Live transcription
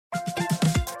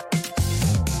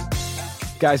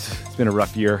Guys, it's been a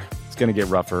rough year. It's going to get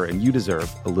rougher, and you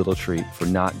deserve a little treat for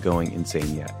not going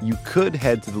insane yet. You could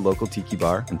head to the local tiki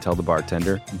bar and tell the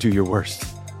bartender, do your worst.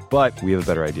 But we have a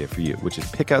better idea for you, which is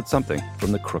pick out something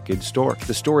from the Crooked store.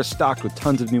 The store is stocked with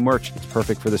tons of new merch. It's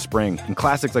perfect for the spring. And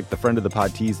classics like the Friend of the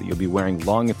Pod tees that you'll be wearing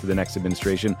long into the next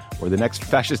administration or the next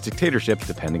fascist dictatorship,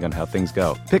 depending on how things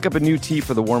go. Pick up a new tee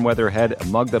for the warm weather ahead, a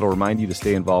mug that'll remind you to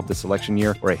stay involved this election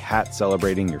year, or a hat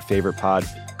celebrating your favorite pod.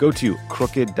 Go to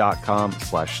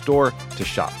crooked.com/store to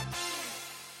shop.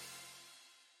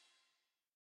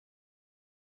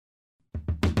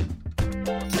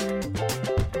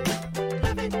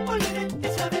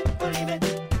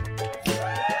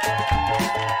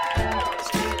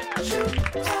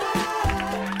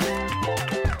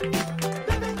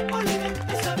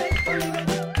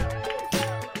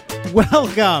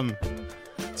 Welcome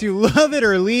to Love It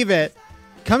or Leave It,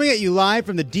 coming at you live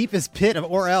from the deepest pit of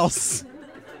Or Else.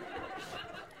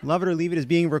 Love It or Leave It is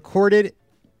being recorded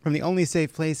from the only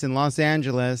safe place in Los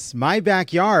Angeles, my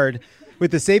backyard,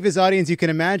 with the safest audience you can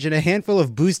imagine, a handful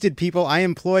of boosted people I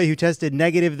employ who tested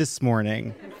negative this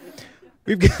morning.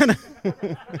 We've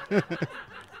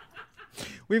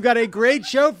got a great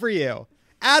show for you.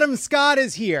 Adam Scott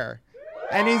is here,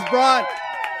 and he's brought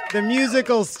the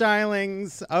musical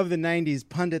stylings of the 90s.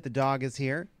 Pundit the dog is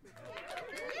here.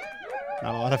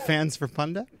 Not a lot of fans for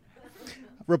Pundit.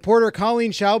 Reporter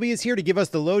Colleen Shelby is here to give us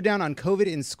the lowdown on COVID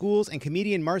in schools, and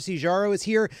comedian Marcy Jarreau is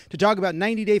here to talk about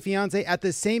 90 Day Fiancé at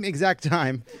the same exact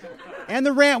time. And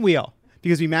the rant wheel,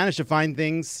 because we managed to find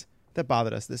things that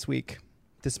bothered us this week,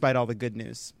 despite all the good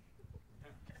news.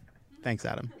 Thanks,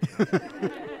 Adam.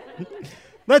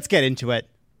 Let's get into it.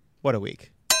 What a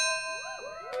week.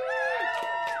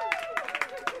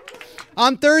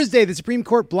 On Thursday, the Supreme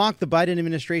Court blocked the Biden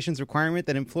administration's requirement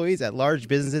that employees at large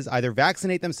businesses either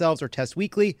vaccinate themselves or test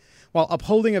weekly, while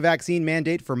upholding a vaccine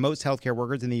mandate for most healthcare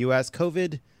workers in the U.S.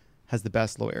 COVID has the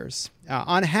best lawyers.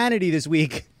 On Hannity this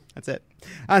week, that's it.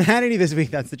 On Hannity this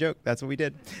week, that's the joke. That's what we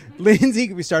did.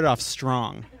 We started off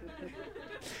strong.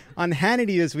 On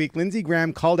Hannity this week, Lindsey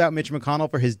Graham called out Mitch McConnell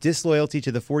for his disloyalty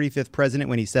to the 45th president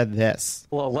when he said this.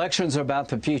 Well, elections are about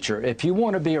the future. If you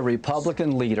want to be a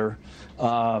Republican leader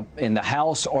in the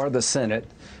House or the Senate,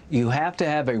 you have to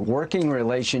have a working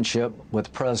relationship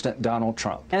with President Donald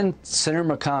Trump. And Senator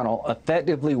McConnell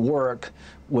effectively work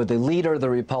with the leader of the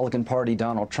Republican Party,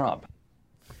 Donald Trump.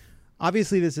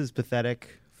 Obviously, this is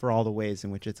pathetic for all the ways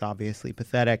in which it's obviously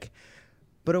pathetic.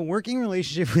 But a working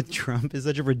relationship with Trump is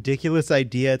such a ridiculous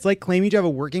idea. It's like claiming to have a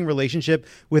working relationship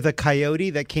with a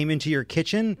coyote that came into your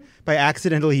kitchen by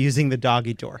accidentally using the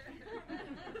doggy door.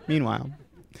 Meanwhile,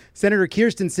 Senator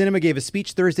Kyrsten Sinema gave a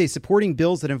speech Thursday supporting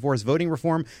bills that enforce voting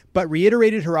reform, but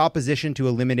reiterated her opposition to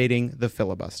eliminating the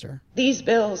filibuster. These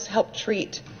bills help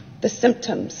treat the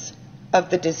symptoms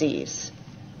of the disease,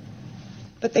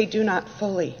 but they do not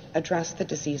fully address the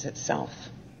disease itself.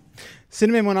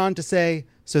 Sinema went on to say,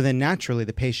 so then naturally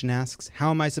the patient asks,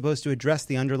 how am I supposed to address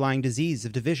the underlying disease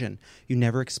of division? You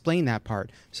never explain that part.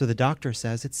 So the doctor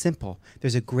says it's simple.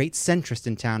 There's a great centrist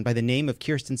in town by the name of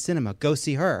Kyrsten Sinema. Go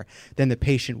see her. Then the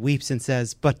patient weeps and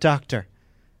says, but doctor,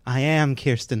 I am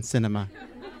Kyrsten Sinema.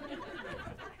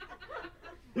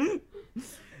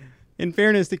 In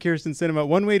fairness to Kyrsten Sinema,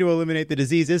 one way to eliminate the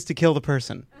disease is to kill the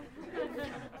person.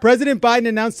 President Biden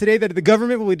announced today that the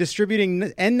government will be distributing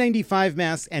N95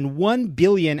 masks and 1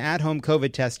 billion at-home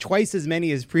COVID tests, twice as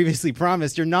many as previously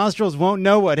promised. Your nostrils won't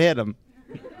know what hit them.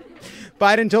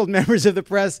 Biden told members of the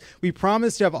press, we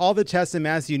promise to have all the tests and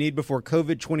masks you need before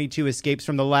COVID-22 escapes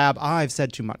from the lab. I've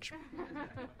said too much.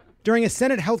 During a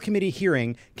Senate Health Committee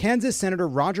hearing, Kansas Senator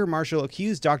Roger Marshall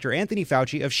accused Dr. Anthony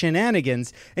Fauci of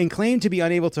shenanigans and claimed to be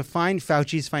unable to find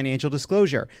Fauci's financial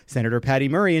disclosure. Senator Patty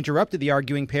Murray interrupted the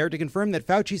arguing pair to confirm that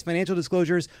Fauci's financial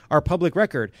disclosures are public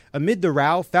record. Amid the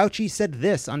row, Fauci said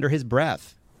this under his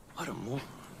breath. What a moron.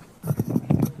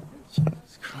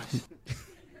 Jesus Christ.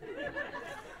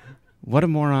 What a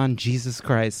moron, Jesus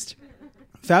Christ.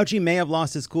 Fauci may have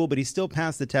lost his cool, but he still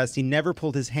passed the test. He never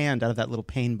pulled his hand out of that little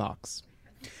pain box.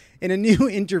 In a new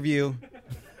interview,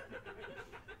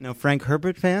 no Frank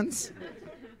Herbert fans?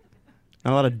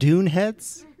 Not a lot of Dune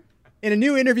heads? In a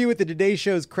new interview with the Today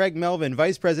Show's Craig Melvin,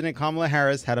 Vice President Kamala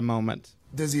Harris had a moment.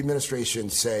 Does the administration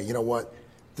say, you know what,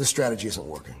 this strategy isn't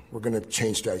working. We're going to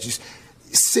change strategies.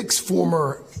 6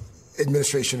 former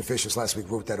administration officials last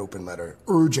week wrote that open letter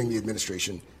urging the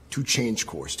administration to change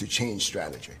course, to change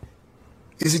strategy.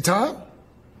 Is it time?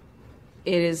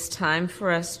 It is time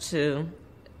for us to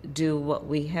do what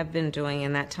we have been doing,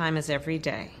 and that time is every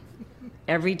day.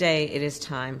 Every day it is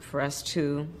time for us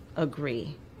to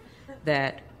agree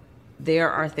that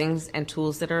there are things and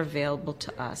tools that are available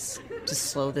to us to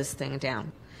slow this thing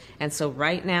down. And so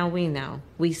right now we know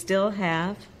we still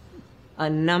have a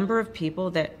number of people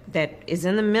that is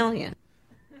in the million.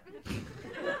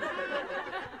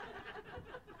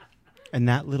 And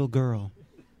that little girl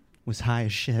was high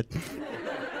as shit.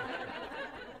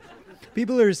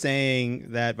 People are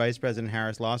saying that Vice President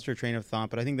Harris lost her train of thought,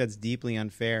 but I think that's deeply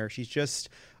unfair. She's just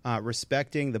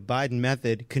respecting the Biden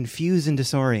method, confuse and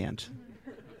disorient.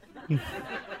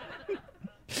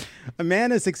 A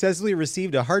man has successfully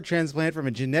received a heart transplant from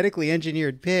a genetically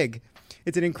engineered pig.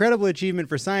 It's an incredible achievement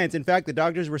for science. In fact, the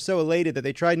doctors were so elated that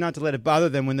they tried not to let it bother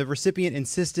them when the recipient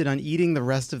insisted on eating the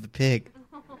rest of the pig.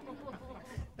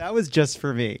 That was just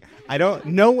for me. I don't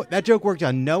know. That joke worked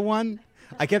on no one.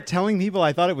 I kept telling people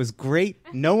I thought it was great.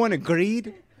 No one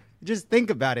agreed. Just think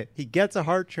about it. He gets a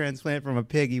heart transplant from a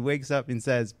pig. He wakes up and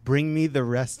says, "Bring me the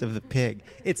rest of the pig."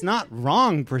 It's not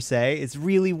wrong per se. It's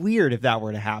really weird if that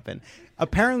were to happen.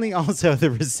 Apparently also the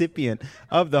recipient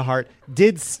of the heart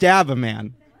did stab a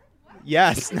man.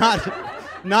 Yes, not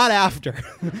after.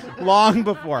 Long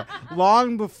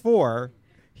before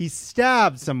he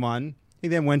stabbed someone. He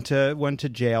then went to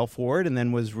jail for it and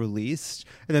then was released.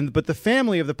 But the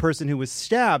family of the person who was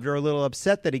stabbed are a little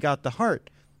upset that he got the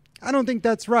heart. I don't think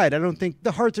that's right. I don't think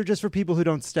the hearts are just for people who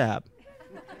don't stab.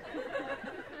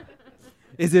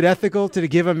 Is it ethical to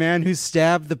give a man who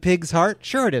stabbed the pig's heart?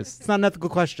 Sure it is. It's not an ethical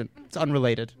question. It's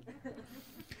unrelated.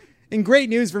 In great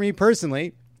news for me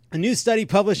personally, a new study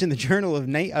published in the Journal of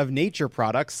Nature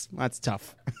Products. That's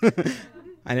tough.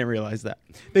 I didn't realize that.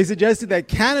 They suggested that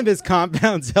cannabis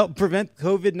compounds help prevent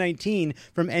COVID-19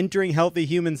 from entering healthy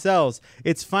human cells.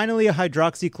 It's finally a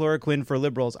hydroxychloroquine for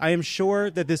liberals. I am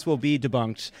sure that this will be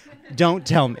debunked. Don't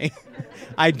tell me.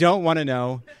 I don't want to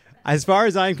know. As far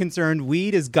as I'm concerned,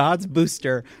 weed is God's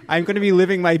booster. I'm going to be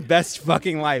living my best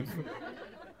fucking life.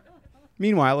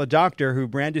 Meanwhile, a doctor who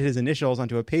branded his initials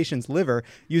onto a patient's liver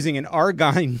using an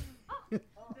argon...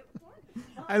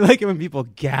 I like it when people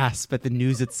gasp at the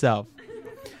news itself.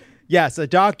 Yes, a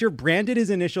doctor branded his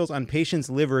initials on patients'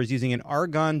 livers using an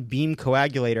argon beam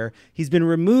coagulator. He's been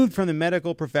removed from the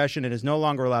medical profession and is no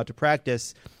longer allowed to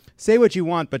practice. Say what you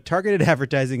want, but targeted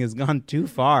advertising has gone too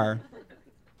far.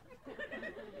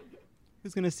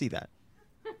 Who's going to see that?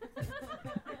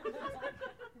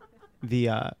 The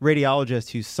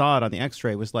radiologist who saw it on the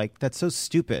x-ray was like, "That's so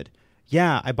stupid.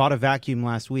 Yeah, I bought a vacuum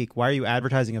last week. Why are you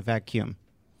advertising a vacuum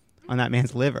on that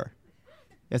man's liver?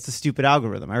 That's a stupid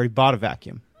algorithm. I already bought a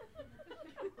vacuum."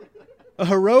 A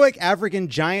heroic African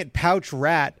giant pouch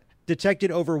rat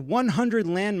detected over 100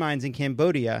 landmines in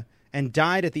Cambodia and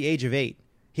died at the age of 8.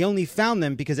 He only found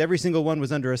them because every single one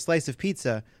was under a slice of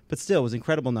pizza, but still was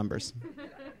incredible numbers.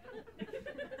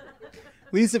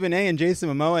 Lisa Bonet and Jason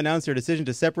Momoa announced their decision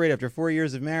to separate after 4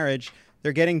 years of marriage.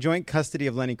 They're getting joint custody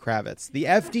of Lenny Kravitz. The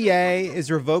FDA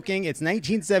is revoking its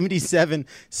 1977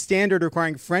 standard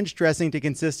requiring French dressing to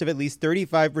consist of at least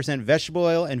 35% vegetable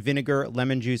oil and vinegar,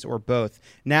 lemon juice, or both.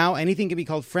 Now, anything can be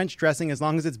called French dressing as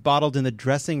long as it's bottled in the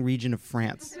dressing region of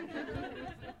France.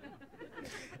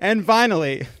 And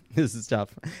finally, this is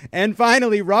tough. And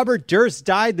finally, Robert Durst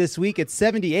died this week at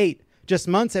 78. Just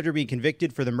months after being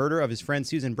convicted for the murder of his friend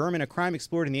Susan Berman, a crime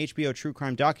explored in the HBO true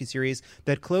crime docuseries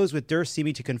that closed with Durst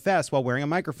seeming to confess while wearing a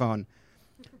microphone.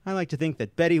 I like to think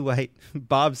that Betty White,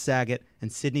 Bob Saget,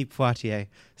 and Sidney Poitier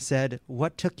said,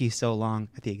 "What took you so long?"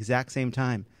 at the exact same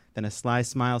time. Then a sly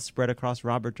smile spread across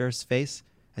Robert Durst's face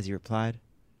as he replied,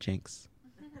 "Jinx."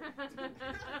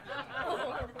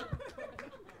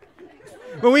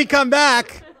 When we come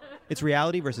back, it's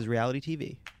reality versus reality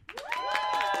TV.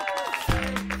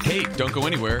 Hey, don't go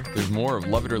anywhere. There's more of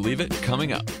Love It or Leave It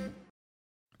coming up.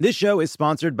 This show is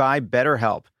sponsored by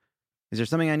BetterHelp. Is there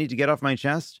something I need to get off my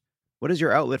chest? What is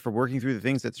your outlet for working through the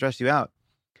things that stress you out?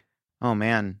 Oh,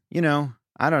 man.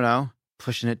 I don't know.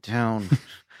 Pushing it down.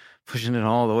 Pushing it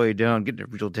all the way down. Getting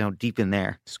it real down deep in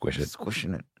there. Squishing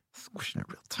it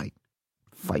real tight.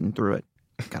 Fighting through it.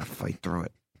 Gotta fight through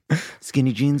it.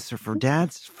 Skinny jeans are for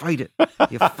dads. Fight it.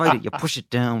 You fight it. You push it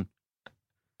down.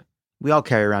 We all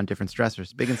carry around different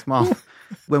stressors, big and small.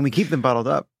 When we keep them bottled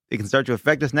up, it can start to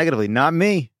affect us negatively. Not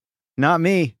me.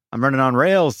 I'm running on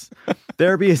rails.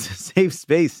 Therapy is a safe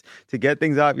space to get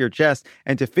things off your chest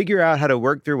and to figure out how to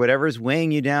work through whatever's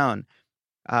weighing you down.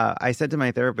 I said to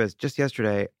my therapist just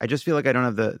yesterday, I just feel like I don't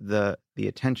have the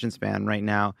attention span right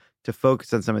now to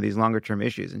focus on some of these longer term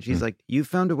issues. And she's like, you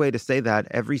found a way to say that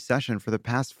every session for the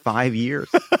past 5 years.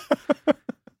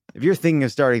 If you're thinking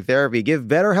of starting therapy, give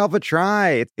BetterHelp a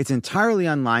try. It's entirely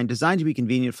online, designed to be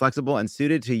convenient, flexible, and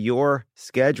suited to your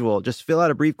schedule. Just fill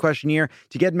out a brief questionnaire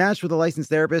to get matched with a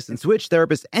licensed therapist and switch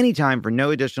therapists anytime for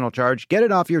no additional charge. Get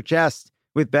it off your chest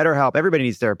with BetterHelp. Everybody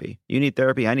needs therapy. You need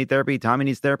therapy. I need therapy. Tommy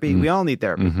needs therapy. We all need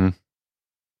therapy. Mm-hmm.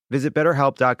 Visit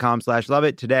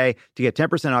BetterHelp.com/loveit today to get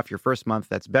 10% off your first month.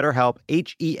 That's BetterHelp,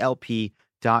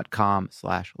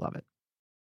 HELP.com/loveit.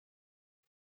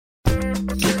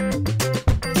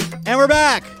 And we're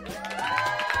back.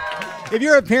 If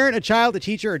you're a parent, a child, a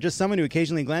teacher, or just someone who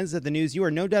occasionally glances at the news, you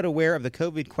are no doubt aware of the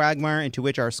COVID quagmire into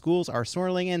which our schools are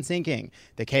swirling and sinking.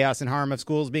 The chaos and harm of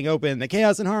schools being open, the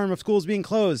chaos and harm of schools being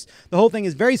closed. The whole thing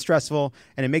is very stressful,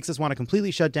 and it makes us want to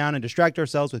completely shut down and distract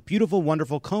ourselves with beautiful,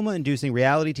 wonderful, coma-inducing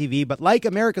reality TV. But like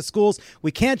America's schools,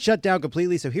 we can't shut down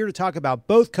completely. So here to talk about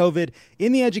both COVID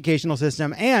in the educational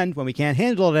system and, when we can't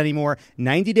handle it anymore,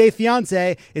 90 Day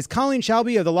Fiancé is Colleen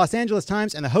Shelby of the Los Angeles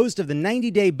Times and the host of the 90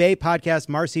 Day Bae podcast,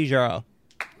 Marcy Giroux.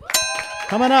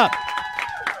 Come on up.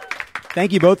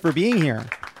 Thank you both for being here.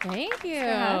 Thank you.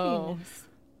 All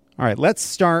right, let's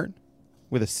start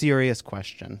with a serious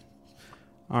question.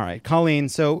 All right, Colleen,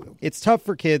 so it's tough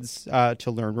for kids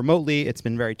to learn remotely. It's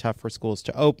been very tough for schools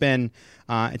to open.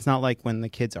 It's not like when the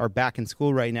kids are back in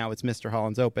school right now, it's Mr.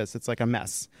 Holland's Opus. It's like a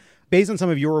mess. Based on some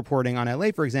of your reporting on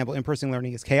LA, for example, in-person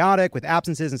learning is chaotic with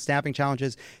absences and staffing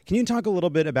challenges. Can you talk a little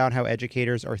bit about how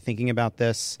educators are thinking about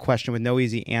this question with no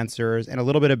easy answers, and a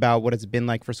little bit about what it's been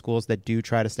like for schools that do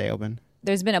try to stay open?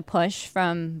 There's been a push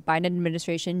from Biden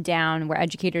administration down where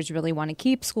educators really want to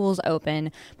keep schools open,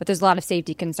 but there's a lot of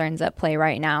safety concerns at play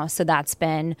right now. So that's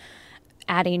been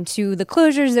adding to the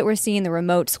closures that we're seeing, the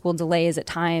remote school delays at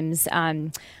times.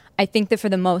 I think that for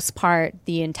the most part,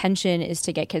 the intention is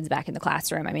to get kids back in the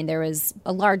classroom. I mean, there was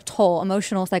a large toll,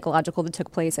 emotional, psychological, that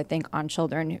took place, I think, on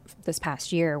children this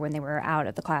past year when they were out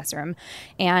of the classroom.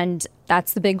 And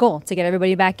that's the big goal, to get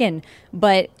everybody back in.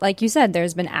 But like you said,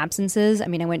 there's been absences. I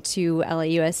mean, I went to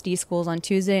LAUSD schools on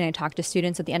Tuesday and I talked to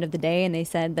students at the end of the day, and they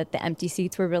said that the empty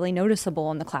seats were really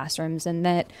noticeable in the classrooms and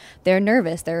that they're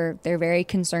nervous. They're very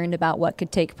concerned about what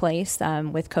could take place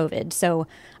with COVID. So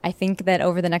I think that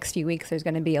over the next few weeks, there's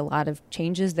going to be a lot of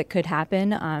changes that could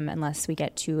happen unless we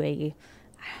get to a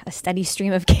steady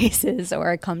stream of cases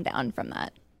or a come down from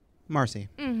that. Marcy.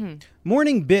 Mm-hmm.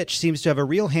 Morning Bitch seems to have a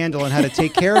real handle on how to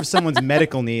take care of someone's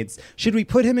medical needs. Should we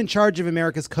put him in charge of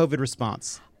America's COVID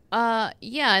response?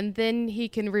 Yeah, and then he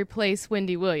can replace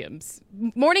Wendy Williams.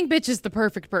 Morning Bitch is the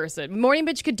perfect person. Morning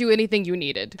Bitch could do anything you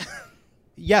needed.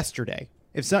 Yesterday,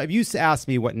 if you asked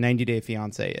me what 90 Day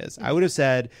Fiancé is, I would have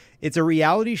said it's a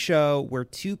reality show where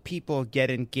two people get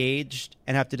engaged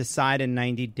and have to decide in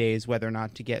 90 days whether or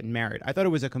not to get married. I thought it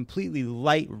was a completely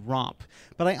light romp,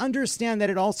 but I understand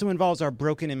that it also involves our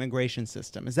broken immigration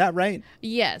system. Is that right?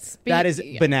 Yes. That is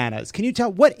bananas. Can you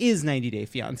tell, what is 90 Day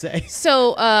Fiancé?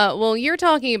 So, well, you're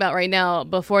talking about right now,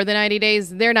 before the 90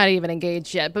 days, they're not even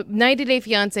engaged yet. But 90 Day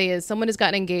Fiancé is someone who's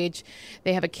gotten engaged.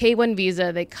 They have a K-1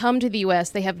 visa. They come to the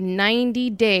U.S. They have 90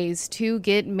 days to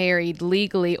get married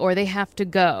legally, or they have to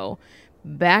go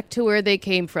back to where they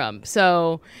came from.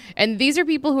 So, and these are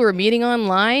people who are meeting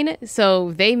online,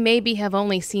 so they maybe have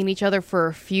only seen each other for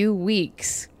a few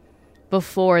weeks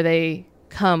before they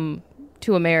come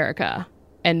to America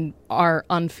and are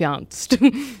unfianced.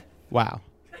 Wow.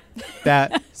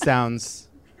 That sounds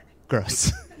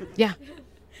gross. Yeah.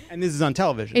 And this is on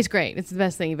television. It's great. It's the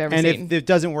best thing you've ever seen. And if it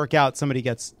doesn't work out, somebody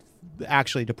gets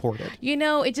actually deported. You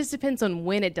know, it just depends on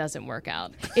when it doesn't work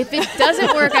out. If it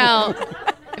doesn't work out...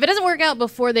 If it doesn't work out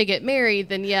before they get married,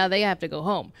 then yeah, they have to go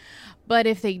home. But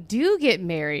if they do get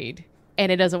married and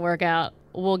it doesn't work out,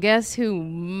 well, guess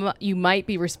who you might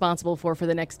be responsible for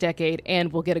the next decade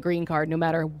and will get a green card no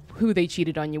matter who they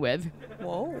cheated on you with.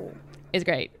 Whoa. It's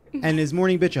great. And is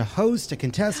Morning Bitch a host, a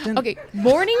contestant? Okay,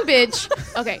 Morning Bitch.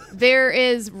 Okay, there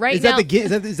is right now.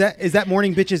 Is that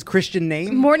Morning Bitch's Christian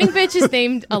name? Morning Bitch is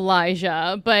named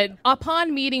Elijah, but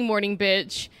upon meeting Morning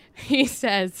Bitch, he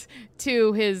says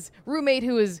to his roommate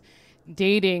who is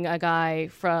dating a guy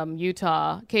from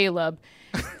Utah, Caleb,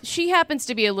 she happens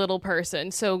to be a little person.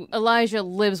 So Elijah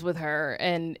lives with her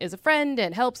and is a friend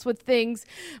and helps with things.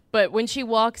 But when she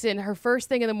walks in, her first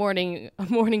thing in the morning,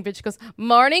 Morning Bitch goes,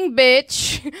 "Morning,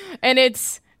 bitch." And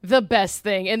it's the best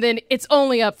thing. And then it's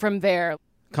only up from there.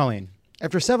 Colleen,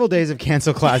 after several days of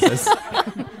canceled classes,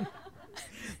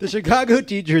 the Chicago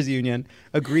Teachers Union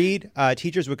agreed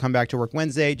teachers would come back to work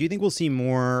Wednesday. Do you think we'll see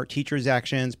more teachers'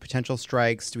 actions, potential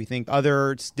strikes? Do we think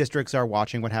other districts are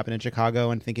watching what happened in Chicago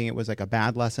and thinking it was like a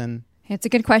bad lesson? It's a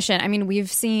good question. I mean,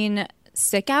 we've seen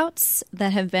sick outs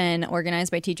that have been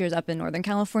organized by teachers up in Northern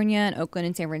California and Oakland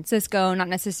and San Francisco, not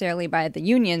necessarily by the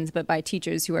unions, but by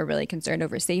teachers who are really concerned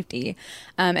over safety.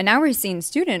 And now we're seeing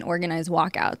student organized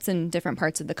walkouts in different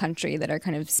parts of the country that are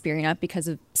kind of spearing up because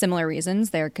of similar reasons.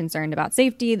 They're concerned about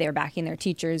safety. They're backing their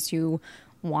teachers who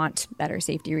want better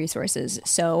safety resources.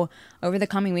 So over the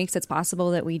coming weeks, it's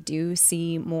possible that we do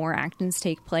see more actions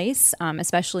take place,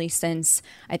 especially since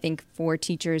I think for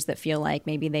teachers that feel like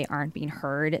maybe they aren't being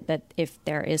heard, that if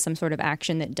there is some sort of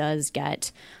action that does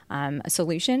get a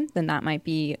solution, then that might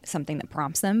be something that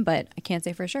prompts them, but I can't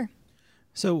say for sure.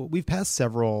 So we've passed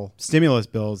several stimulus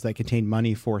bills that contain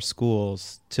money for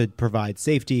schools to provide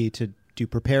safety, to do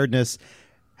preparedness.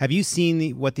 Have you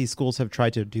seen what these schools have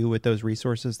tried to do with those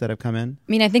resources that have come in?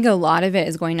 I mean, I think a lot of it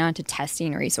is going on to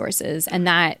testing resources, and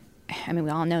that, I mean, we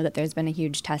all know that there's been a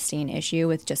huge testing issue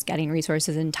with just getting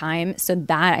resources in time. So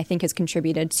that, I think, has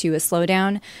contributed to a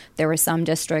slowdown. There were some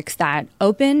districts that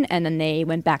opened and then they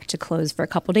went back to close for a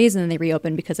couple of days and then they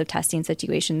reopened because of testing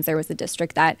situations. There was a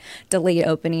district that delayed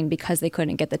opening because they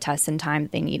couldn't get the tests in time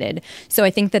that they needed. So I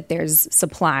think that there's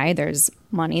supply, there's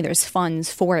money, there's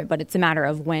funds for it, but it's a matter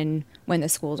of when the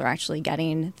schools are actually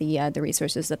getting the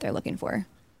resources that they're looking for.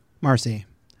 Marcy,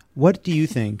 what do you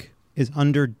think is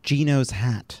under Gino's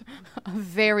hat? A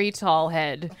very tall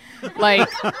head. Like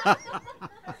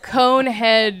cone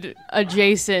head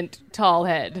adjacent tall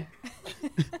head.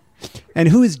 And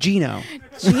who is Gino?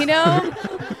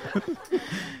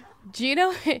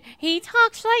 Gino, he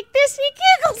talks like this. He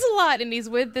giggles a lot. And he's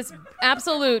with this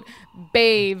absolute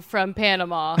babe from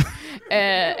Panama.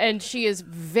 And she is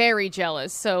very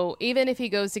jealous. So even if he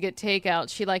goes to get takeout,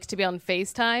 she likes to be on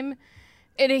FaceTime.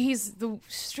 And he's the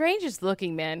strangest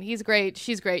looking man. He's great.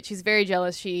 She's great. She's very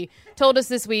jealous. She told us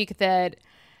this week that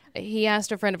he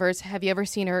asked a friend of hers, have you ever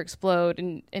seen her explode?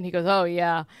 And he goes, oh,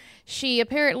 yeah. She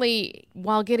apparently,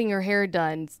 while getting her hair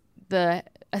done, the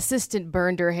assistant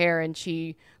burned her hair and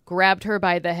she grabbed her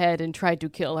by the head and tried to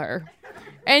kill her.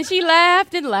 And she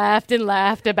laughed and laughed and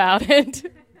laughed about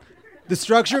it. The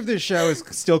structure of this show is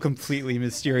still completely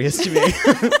mysterious to me.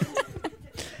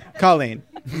 Colleen.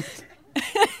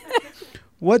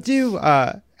 What do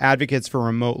advocates for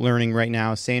remote learning right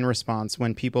now say in response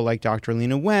when people like Dr.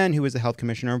 Lena Wen, who is the health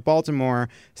commissioner of Baltimore,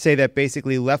 say that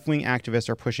basically left-wing activists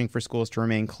are pushing for schools to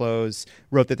remain closed,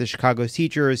 wrote that the Chicago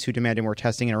teachers who demanded more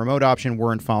testing and a remote option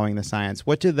weren't following the science?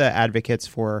 What do the advocates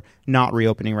for not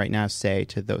reopening right now say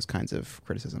to those kinds of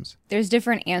criticisms? There's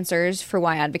different answers for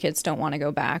why advocates don't want to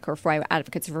go back or for why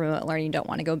advocates for remote learning don't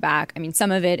want to go back. I mean, some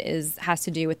of it has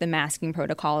to do with the masking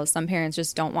protocols. Some parents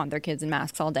just don't want their kids in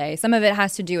masks all day. Some of it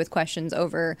has to do with questions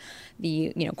over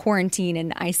the quarantine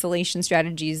and isolation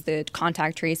strategies, the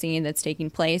contact tracing that's taking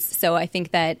place. So I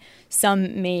think that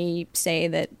some may say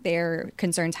that their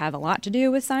concerns have a lot to do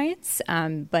with science,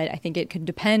 but I think it could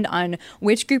depend on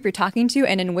which group you're talking to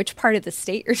and in which part of the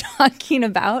state you're talking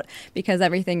about, because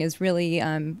everything is really,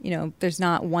 there's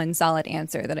not one solid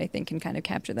answer that I think can kind of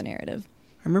capture the narrative.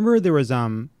 I remember there was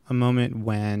a moment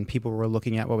when people were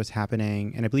looking at what was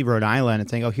happening, and I believe Rhode Island, and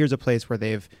saying, oh, here's a place where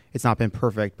it's not been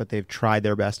perfect, but they've tried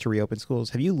their best to reopen schools.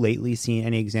 Have you lately seen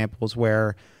any examples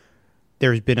where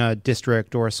there's been a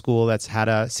district or a school that's had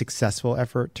a successful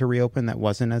effort to reopen that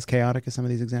wasn't as chaotic as some of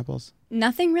these examples?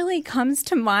 Nothing really comes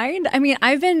to mind. I mean,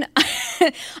 I've been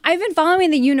following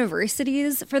the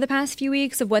universities for the past few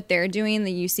weeks of what they're doing,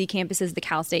 the UC campuses, the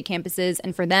Cal State campuses,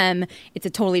 and for them, it's a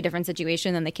totally different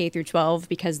situation than the K through 12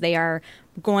 because they are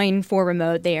going for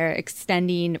remote, they are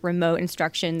extending remote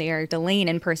instruction, they are delaying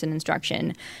in-person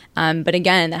instruction. But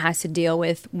again, that has to deal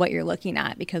with what you're looking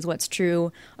at because what's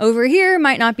true over here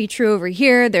might not be true over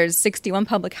here. There's 61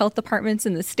 public health departments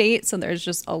in the state, so there's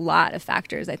just a lot of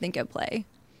factors I think at play.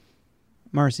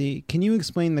 Marcy, can you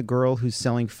explain the girl who's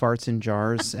selling farts in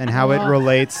jars and how it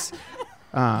relates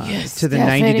to the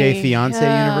 90 Day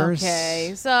Fiancé universe?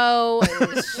 Okay, so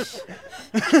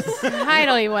I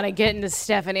don't even want to get into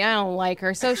Stephanie. I don't like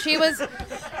her. So she was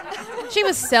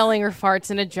selling her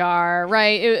farts in a jar,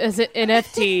 right? It was an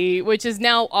NFT, which is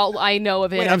now all I know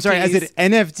of it. Wait, I'm sorry, is it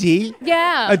NFT?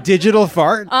 Yeah. A digital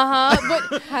fart?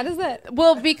 But how does that?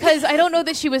 Well, because I don't know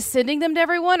that she was sending them to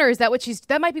everyone, or is that what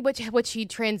that might be what she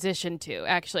transitioned to,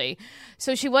 actually.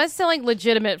 So she was selling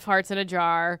legitimate farts in a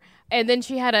jar. And then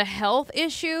she had a health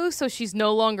issue, so she's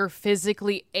no longer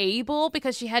physically able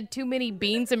because she had too many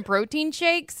beans and protein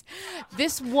shakes.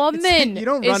 This woman, you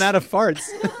don't run out of farts.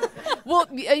 Well,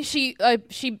 she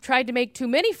tried to make too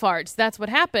many farts. That's what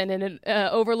happened, and it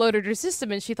overloaded her system,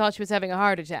 and she thought she was having a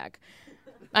heart attack.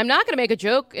 I'm not going to make a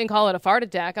joke and call it a fart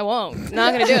attack. I won't.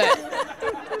 Not going to do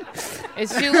it.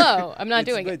 It's too low. I'm not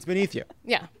doing it. It's beneath you.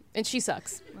 Yeah, and she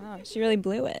sucks. Wow, she really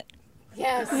blew it.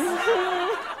 Yes.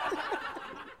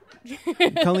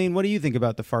 Colleen, what do you think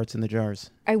about the farts in the jars?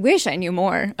 I wish I knew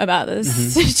more about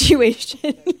this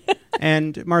situation.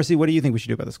 And Marcy, what do you think we should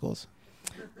do about the schools?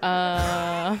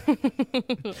 I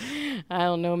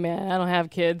don't know, man. I don't have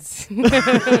kids.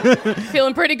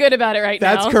 Feeling pretty good about it right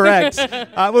now. That's correct.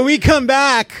 When we come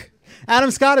back, Adam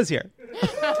Scott is here.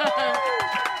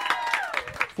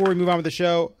 Before we move on with the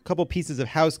show, a couple pieces of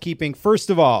housekeeping. First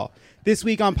of all, this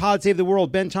week on Pod Save the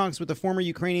World, Ben talks with the former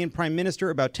Ukrainian prime minister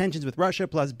about tensions with Russia.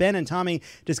 Plus, Ben and Tommy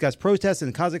discuss protests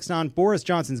in Kazakhstan, Boris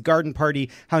Johnson's garden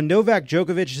party, how Novak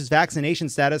Djokovic's vaccination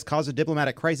status caused a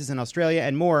diplomatic crisis in Australia,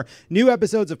 and more. New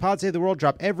episodes of Pod Save the World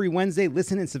drop every Wednesday.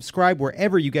 Listen and subscribe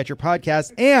wherever you get your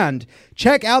podcasts. And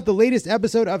check out the latest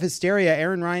episode of Hysteria.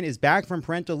 Aaron Ryan is back from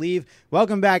parental leave.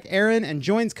 Welcome back, Aaron, and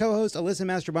joins co-host Alyssa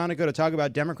Mastrobonico to talk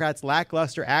about Democrats'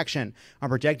 lackluster action on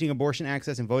protecting abortion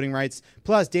access and voting rights.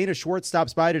 Plus, Dana Schwartz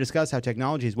stops by to discuss how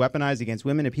technology is weaponized against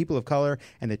women and people of color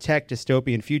and the tech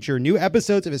dystopian future. New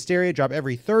episodes of Hysteria drop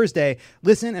every Thursday.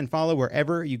 Listen and follow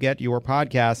wherever you get your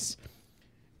podcasts.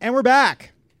 And we're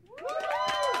back.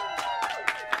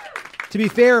 To be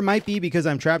fair, it might be because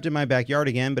I'm trapped in my backyard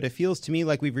again, but it feels to me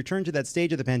like we've returned to that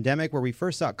stage of the pandemic where we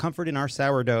first sought comfort in our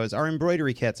sourdoughs, our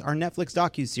embroidery kits, our Netflix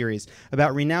docuseries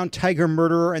about renowned tiger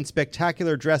murderer and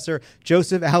spectacular dresser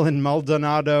Joseph Allen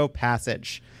Maldonado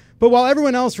Passage. But while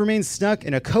everyone else remains stuck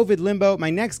in a COVID limbo, my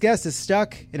next guest is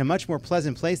stuck in a much more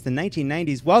pleasant place than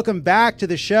 1990s. Welcome back to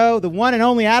the show, the one and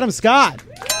only Adam Scott.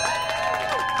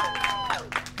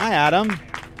 Hi, Adam.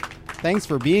 Thanks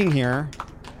for being here.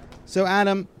 So,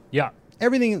 Adam. Yeah.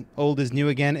 Everything old is new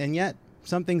again, and yet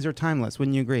some things are timeless.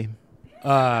 Wouldn't you agree?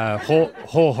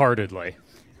 Wholeheartedly.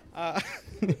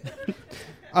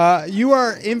 You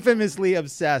are infamously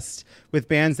obsessed with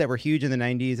bands that were huge in the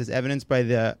 90s, as evidenced by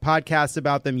the podcasts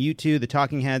about them, U2, the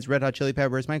Talking Heads, Red Hot Chili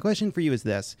Peppers. My question for you is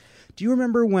this. Do you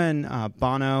remember when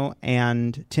Bono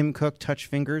and Tim Cook touched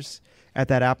fingers at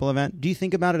that Apple event? Do you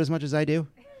think about it as much as I do?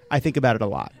 I think about it a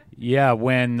lot. Yeah,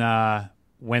 when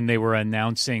they were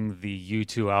announcing the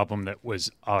U2 album that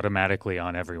was automatically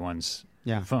on everyone's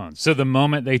phone. So the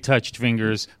moment they touched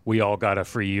fingers, we all got a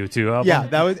free U2 album. Yeah,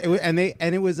 that was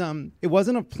it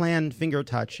wasn't a planned finger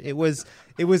touch. It was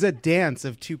a dance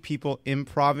of two people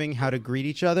improvising how to greet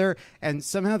each other, and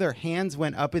somehow their hands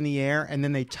went up in the air and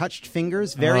then they touched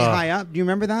fingers very high up. Do you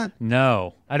remember that?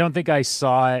 No, I don't think I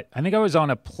saw it. I think I was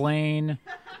on a plane.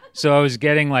 So I was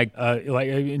getting like a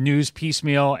news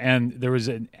piecemeal, and there was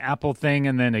an Apple thing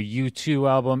and then a U2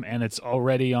 album, and it's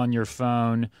already on your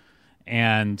phone,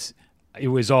 and it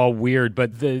was all weird.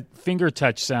 But the finger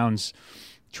touch sounds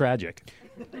tragic.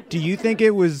 Do you think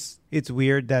it's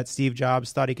weird that Steve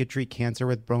Jobs thought he could treat cancer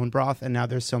with bone broth, and now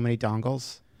there's so many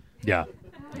dongles? Yeah,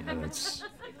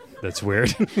 that's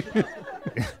weird.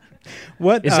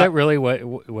 What is that really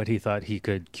what he thought he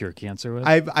could cure cancer with?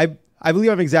 I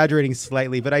believe I'm exaggerating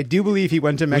slightly, but I do believe he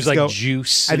went to Mexico. It was like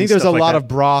juice. I think there's a lot of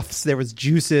broths. There was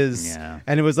juices. Yeah.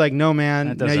 And it was like, no,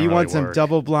 man. No, you want some work.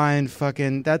 double blind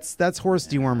fucking... That's horse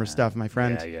dewormer stuff, my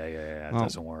friend. Yeah. It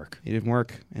doesn't work. It didn't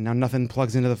work. And now nothing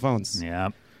plugs into the phones. Yeah.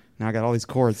 Now I got all these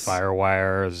cords.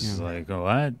 Firewires. Yeah. Like,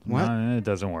 what? No, it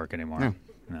doesn't work anymore.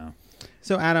 No.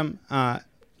 So, Adam,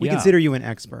 we consider you an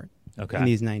expert in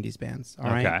these 90s bands. All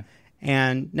right?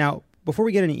 And now... Before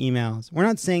we get any emails, we're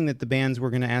not saying that the bands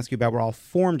we're going to ask you about were all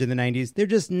formed in the 90s. They're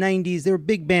just 90s. They were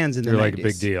big bands in the 90s. They're like a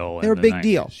big deal. They're a big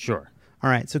deal. Sure. All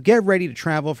right, so get ready to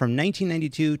travel from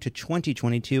 1992 to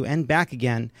 2022 and back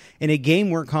again in a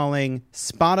game we're calling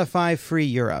Spotify Free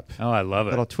Europe. Oh, I love it.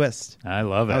 Little twist. I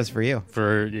love it. That was for you.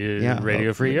 For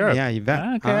Radio Free Europe. Yeah, you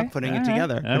bet. Okay. Putting it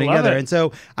together. I love it. And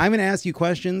so I'm going to ask you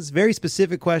questions, very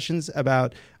specific questions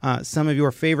about some of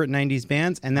your favorite 90s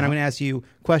bands, and then I'm going to ask you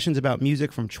questions about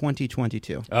music from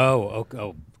 2022.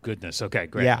 Oh, goodness. Okay,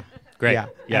 great. Yeah. Great. Yeah.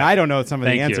 And I don't know some of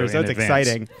the answers, so it's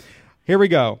exciting. Here we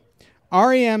go.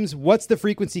 REM's What's the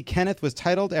Frequency, Kenneth was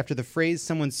titled after the phrase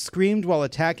someone screamed while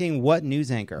attacking what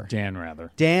news anchor? Dan Rather.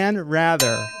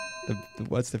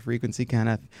 What's the Frequency,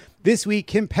 Kenneth? This week,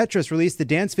 Kim Petras released the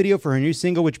dance video for her new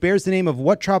single, which bears the name of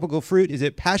what tropical fruit? Is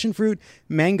it passion fruit,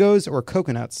 mangoes, or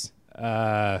coconuts?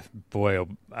 Boy,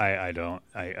 I don't.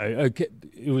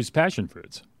 It was passion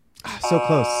fruits. So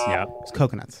close. Yeah. It's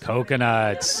coconuts.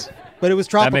 Coconuts. But it was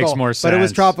tropical. That makes more sense. But it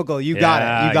was tropical. You got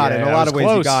it. You got it. In a lot of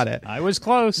ways, you got it. I was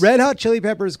close. Red Hot Chili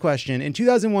Peppers question. In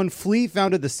 2001, Flea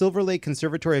founded the Silver Lake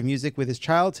Conservatory of Music with his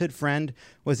childhood friend.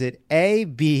 Was it A,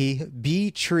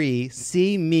 B Tree,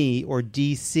 C, me, or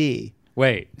D, C?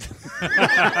 Wait.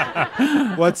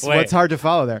 What's hard to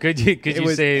follow there? Could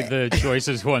you say the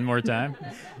choices one more time?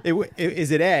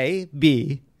 Is it A,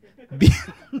 B?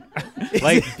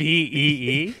 Like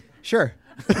B-E-E? Sure.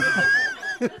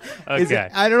 Okay.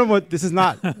 I don't know what this is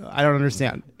not. I don't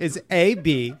understand. Is A,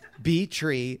 B, B,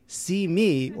 tree, C,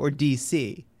 me, or D,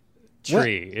 C?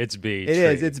 Tree. It's B. It tree.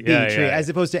 is. It's B, Yeah, tree, yeah. as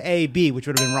opposed to A, B, which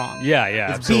would have been wrong. Yeah, yeah,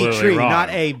 It's absolutely B, tree, wrong. not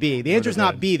A, B. The answer's Would've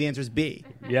not been. B. The answer's B.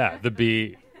 Yeah, the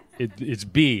B. It's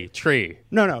B. Tree.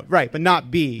 No, right, but not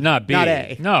B. Not B. Not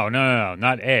A. No,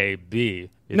 not A. B.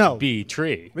 It's No. B.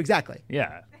 Tree. Exactly.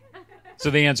 Yeah. So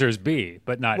the answer is B,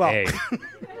 but not Well- A.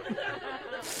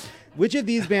 Which of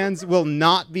these bands will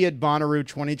not be at Bonnaroo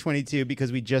 2022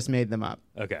 because we just made them up?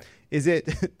 Okay. Is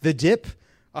it The Dip,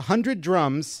 100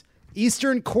 Drums,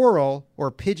 Eastern Choral,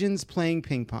 or Pigeons Playing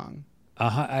Ping Pong?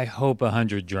 I hope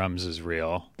 100 Drums is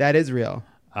real. That is real.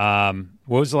 What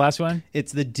was the last one?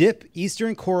 It's The Dip,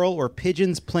 Eastern Choral, or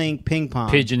Pigeons Playing Ping Pong.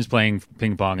 Pigeons Playing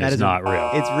Ping Pong That is not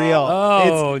real. It's real.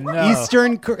 Oh, It's no.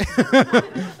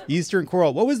 Eastern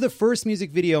Choral. What was the first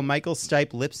music video Michael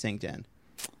Stipe lip synced in?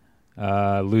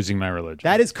 Losing My Religion.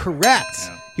 That is correct.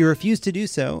 He refused to do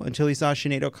so until he saw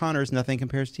Sinead O'Connor's Nothing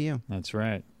Compares to You. That's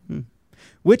right.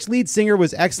 Which lead singer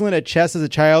was excellent at chess as a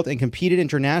child and competed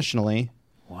internationally?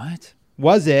 What?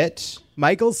 Was it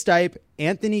Michael Stipe,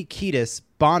 Anthony Kiedis,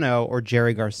 Bono, or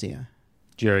Jerry Garcia?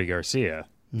 Jerry Garcia.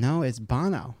 No, it's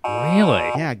Bono.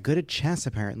 Really? Yeah, good at chess,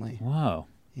 apparently. Whoa.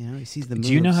 You know, he sees the moves.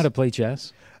 Do you know how to play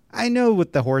chess? I know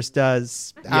what the horse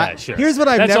does. Yeah, sure. Here's what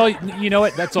I've That's never... all. You know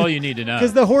what? That's all you need to know.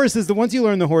 Because the horse is once you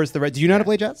learn the horse, the right. Do you know how to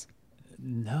play chess?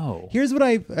 No. Here's what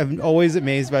I'm always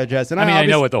amazed by chess. And I mean, I know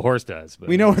obviously- what the horse does. But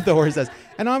We know what the horse does.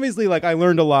 And obviously, like, I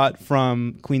learned a lot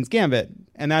from Queen's Gambit.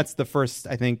 And that's the first,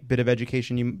 I think, bit of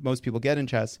education most people get in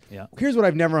chess. Yeah. Here's what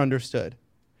I've never understood.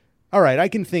 All right, I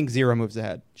can think 0 moves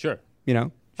ahead. Sure. You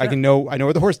know? I Sure. know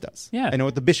what the horse does. Yeah. I know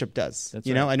what the bishop does. That's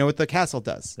you know, right. I know what the castle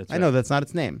does. That's I know right. that's not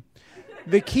its name.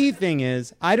 The key thing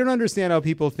is, I don't understand how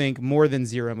people think more than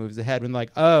 0 moves ahead when, like,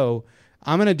 oh,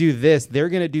 I'm going to do this, they're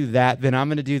going to do that, then I'm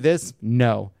going to do this.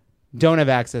 No. Don't have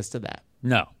access to that.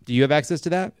 No. Do you have access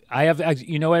to that? I have.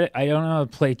 You know what? I don't know how to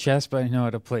play chess, but I know how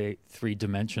to play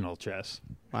 3-dimensional chess.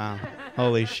 Wow.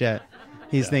 Holy shit.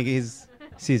 He's thinking he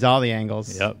sees all the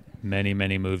angles. Yep. Many,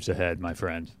 many moves ahead, my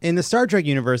friend. In the Star Trek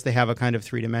universe, they have a kind of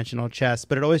 3-dimensional chess,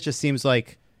 but it always just seems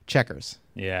like checkers.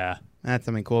 Yeah. That's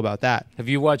something cool about that. Have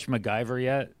you watched MacGyver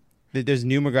yet? There's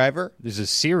new MacGyver? There's a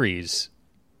series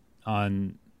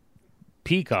on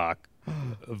Peacock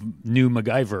of new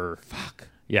MacGyver. Fuck.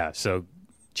 Yeah, so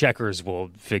checkers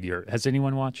will figure. Has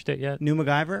anyone watched it yet? New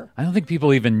MacGyver? I don't think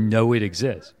people even know it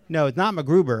exists. No, it's not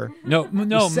MacGruber. No,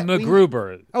 said-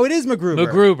 MacGruber. Oh, it is MacGruber.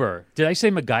 MacGruber. Did I say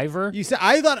MacGyver? You said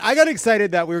I got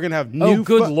excited that we were gonna have new. Oh,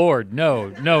 good Lord.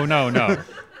 No.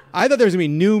 I thought there was gonna be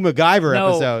new MacGyver No,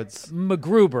 episodes.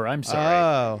 MacGruber. I'm sorry.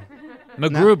 Oh.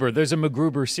 MacGruber. There's a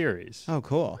MacGruber series. Oh,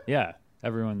 cool. Yeah.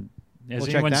 Everyone. Has We'll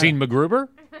check anyone that seen MacGruber?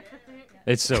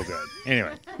 It's so good.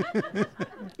 Anyway.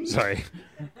 Sorry.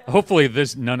 Hopefully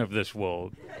none of this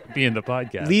will be in the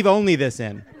podcast. Leave only this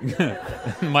in.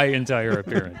 My entire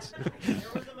appearance.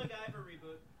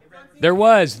 There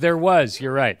was.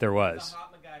 You're right. There was.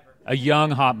 A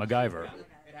young, hot MacGyver.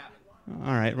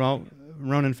 All right. Well,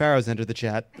 Ronan Farrow's entered the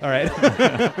chat. All right.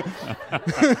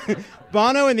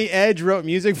 Bono and The Edge wrote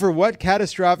music for what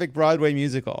catastrophic Broadway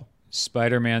musical?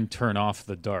 Spider-Man Turn Off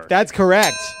the Dark. That's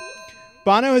correct.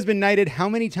 Bono has been knighted how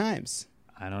many times?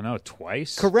 I don't know.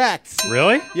 Twice? Correct.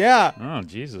 Really? Yeah. Oh,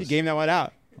 Jesus. You gave that one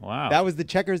out. Wow. That was the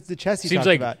chess you Seems talked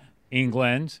like about.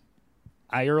 England,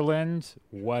 Ireland,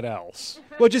 what else?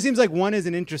 Well, it just seems like one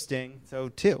isn't interesting, so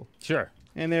 2. Sure.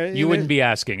 And there You wouldn't be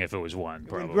asking if it was one,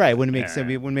 probably. Right. Wouldn't make Yeah. sense.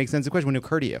 It wouldn't make sense. The question wouldn't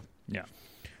occur to you. Yeah.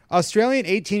 Australian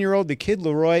 18-year-old The Kid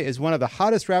Laroi is one of the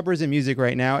hottest rappers in music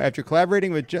right now after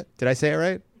collaborating with... Did I say it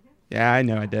right? Yeah, I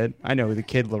know I did. I know who The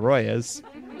Kid Laroi is.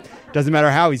 Doesn't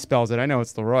matter how he spells it. I know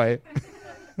it's Leroy.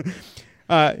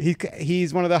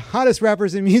 He's one of the hottest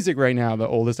rappers in music right now, the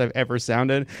oldest I've ever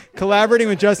sounded, collaborating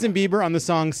with Justin Bieber on the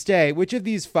song Stay. Which of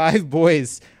these 5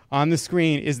 boys on the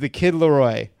screen is The Kid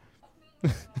Laroi?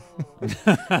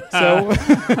 So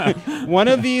one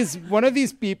of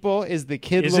these people is The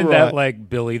Kid Isn't Laroi. that like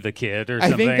Billy the Kid or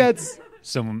something? I think that's...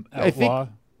 some I think- outlaw?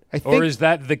 I think, Or is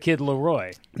that the Kid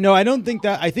Leroy? No, I don't think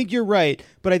that. I think you're right,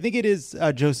 but I think it is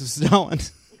Joseph Stalin.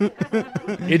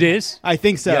 It is? I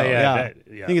think so. Yeah.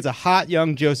 yeah. I think it's a hot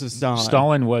young Joseph Stalin.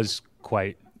 Stalin was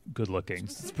quite good looking.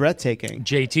 It's breathtaking.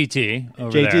 JTT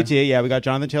over JTT, there. yeah, we got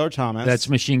Jonathan Taylor Thomas. That's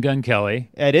Machine Gun Kelly.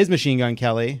 It is Machine Gun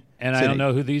Kelly. And I don't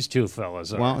know who these two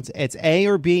fellas are. Well, it's A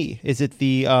or B. Is it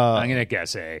the? I'm gonna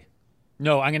guess A.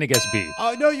 No, I'm gonna guess B.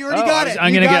 Oh no, you already got it.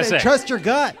 I'm You gonna got guess it. A. Trust your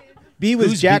gut. B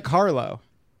was Who's Jack B? Harlow.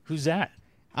 Who's that?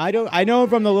 I know him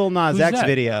from the Lil Nas Who's X that?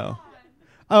 video.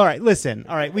 All right, listen.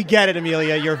 All right, we get it,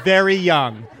 Amelia. You're very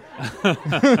young.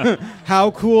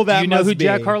 How cool that Do you know must who be.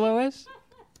 Jack Harlow is?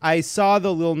 I saw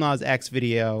the Lil Nas X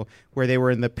video where they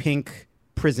were in the pink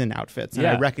prison outfits, and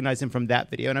I recognized him from that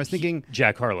video. And I was thinking,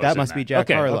 Jack Harlow. That must be Jack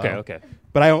Harlow. Okay.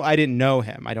 But I didn't know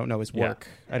him. I don't know his work.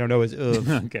 I don't know his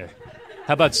Okay.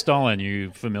 How about Stalin?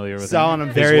 You familiar with Stalin? him?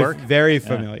 I'm very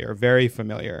familiar. Very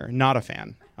familiar. Not a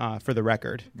fan, for the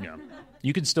record. Yeah.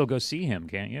 You can still go see him,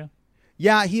 can't you?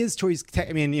 Yeah, he is.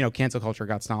 I mean, cancel culture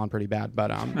got Stalin pretty bad,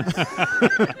 but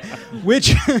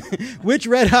which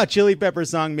Red Hot Chili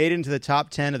Peppers song made it into the top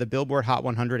 10 of the Billboard Hot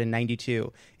 100 in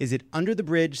 '92? Is it Under the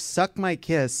Bridge, Suck My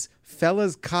Kiss,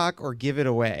 Fella's Cock, or Give It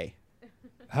Away?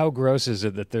 How gross is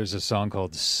it that there's a song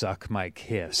called Suck My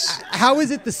Kiss? How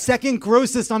is it the second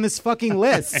grossest on this fucking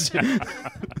list?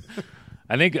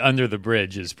 I think Under the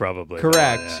Bridge is probably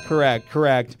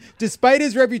correct. Despite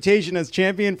his reputation as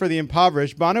champion for the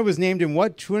impoverished, Bono was named in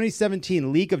what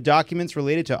 2017 leak of documents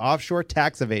related to offshore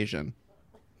tax evasion?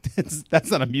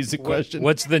 That's not a music question.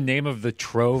 What's the name of the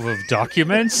trove of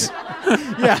documents?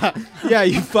 yeah,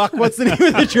 you fuck. What's the name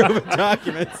of the trove of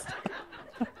documents?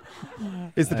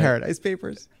 It's the Paradise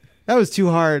Papers. That was too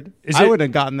hard. I wouldn't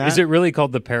have gotten that. Is it really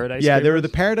called the Paradise Papers? Yeah, there were the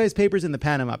Paradise Papers and the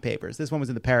Panama Papers. This one was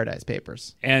in the Paradise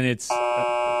Papers. And it's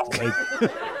like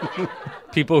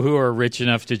people who are rich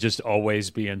enough to just always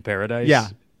be in paradise? Yeah,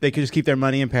 they could just keep their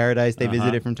money in paradise. They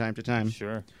visit it from time to time.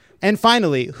 Sure. And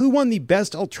finally, who won the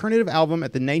Best Alternative Album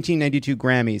at the 1992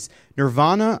 Grammys?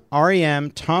 Nirvana,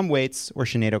 R.E.M., Tom Waits, or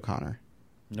Sinead O'Connor?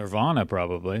 Nirvana,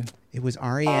 probably. It was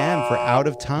R.E.M. for Out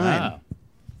of Time.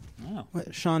 Oh.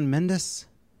 What, Shawn Mendes?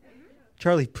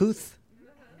 Charlie Puth?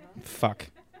 Fuck.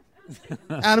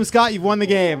 Adam Scott, you've won the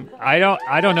game. I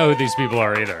don't know who these people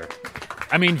are either.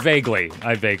 I mean, vaguely.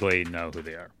 I vaguely know who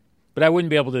they are. But I wouldn't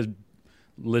be able to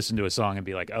listen to a song and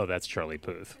be like, oh, that's Charlie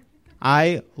Puth.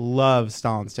 I love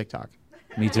Stalin's TikTok.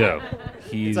 Me too.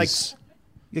 He's it's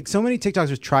like so many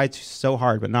TikTokers tried so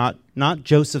hard, but not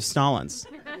Joseph Stalin's.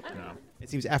 No. It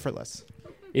seems effortless.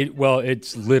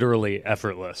 It's literally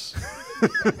effortless.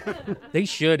 They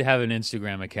should have an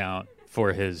Instagram account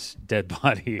for his dead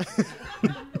body,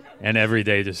 and every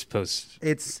day just post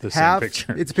same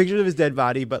picture. It's pictures of his dead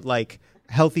body, but like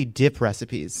healthy dip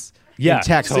recipes. Yeah, in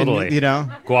text totally.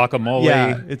 And, guacamole.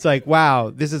 Yeah, it's like, wow,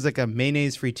 this is like a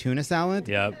mayonnaise-free tuna salad.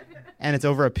 Yep. And it's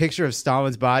over a picture of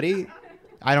Stalin's body.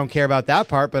 I don't care about that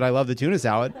part, but I love the tuna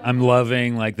salad. I'm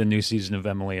loving like the new season of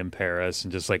Emily in Paris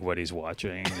and just like what he's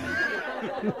watching.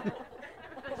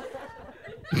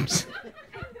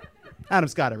 Adam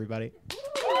Scott, everybody.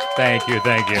 Thank you.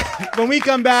 When we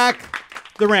come back,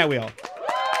 the rant wheel.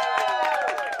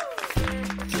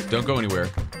 Don't go anywhere.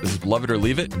 This is Love It or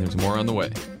Leave It, and there's more on the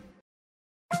way.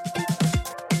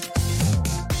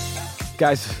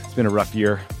 Guys, it's been a rough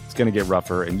year. It's going to get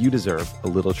rougher, and you deserve a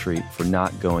little treat for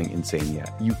not going insane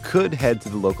yet. You could head to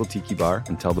the local tiki bar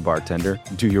and tell the bartender,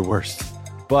 do your worst.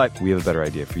 But we have a better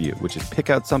idea for you, which is pick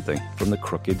out something from the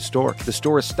Crooked store. The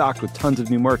store is stocked with tons of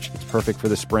new merch. It's perfect for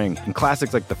the spring. And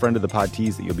classics like the Friend of the Pod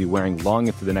tees that you'll be wearing long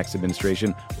into the next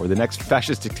administration or the next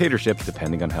fascist dictatorship,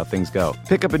 depending on how things go.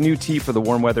 Pick up a new tee for the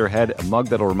warm weather ahead, a mug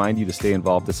that'll remind you to stay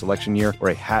involved this election year, or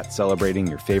a hat celebrating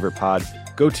your favorite pod.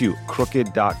 Go to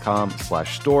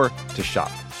crooked.com/store to shop.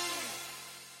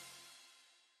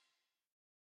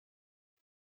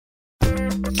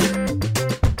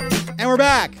 And we're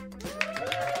back.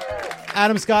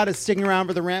 Adam Scott is sticking around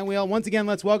for the rant wheel. Once again,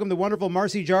 let's welcome the wonderful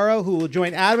Marcy Jarreau, who will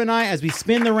join Adam and I as we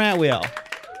spin the rant wheel.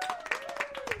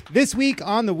 This week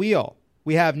on the wheel,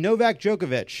 we have Novak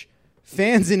Djokovic,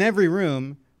 fans in every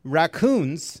room,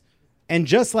 raccoons, and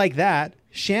just like that,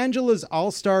 Shangela's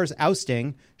All-Stars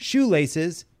ousting,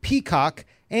 shoelaces, peacock,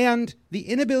 and the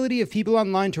inability of people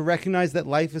online to recognize that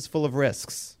life is full of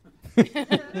risks.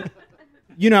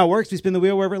 You know how it works. We spin the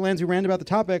wheel wherever it lands. We rant about the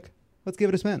topic. Let's give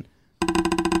it a spin.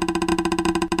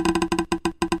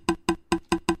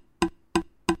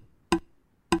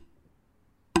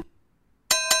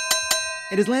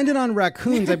 It has landed on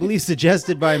raccoons, I believe,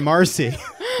 suggested by Marcy.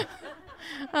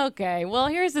 Okay, well,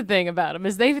 here's the thing about them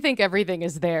is they think everything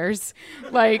is theirs.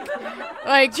 Like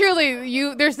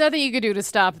truly, there's nothing you can do to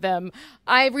stop them.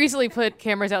 I recently put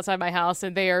cameras outside my house,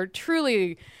 and they are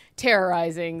truly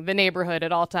terrorizing the neighborhood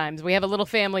at all times. We have a little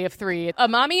family of 3, a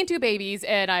mommy and 2 babies,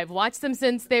 and I've watched them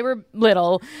since they were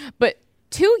little. But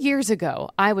 2 years ago,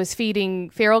 I was feeding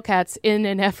feral cats in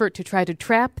an effort to try to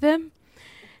trap them,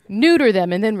 neuter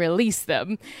them, and then release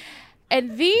them.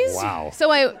 And these, wow. So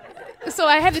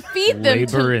I had to feed them.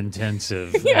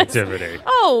 Labor-intensive activity.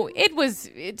 Oh, it was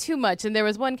too much. And there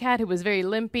was one cat who was very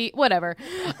limpy. Whatever.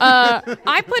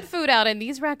 I put food out, and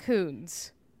these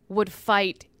raccoons would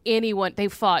fight anyone. They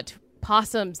fought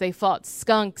possums. They fought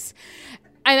skunks.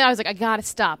 And I was like, I got to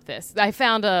stop this. I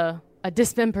found a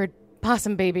dismembered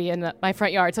possum baby in my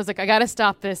front yard. So I was like, I got to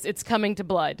stop this. It's coming to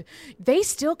blood. They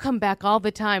still come back all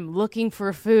the time looking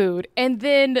for food. And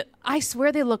then I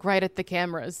swear they look right at the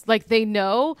cameras. Like they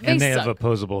know. And they have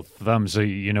opposable thumbs, so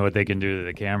you know what they can do to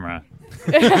the camera.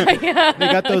 Yeah.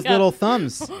 They got those little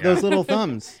thumbs. Those little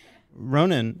thumbs.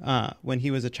 Ronan, when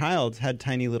he was a child, had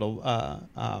tiny little...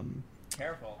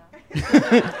 Careful.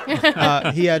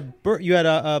 He had you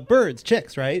had birds,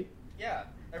 chicks, right? Yeah,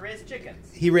 I raised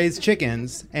chickens. He raised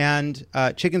chickens, and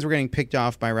chickens were getting picked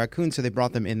off by raccoons, so they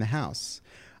brought them in the house.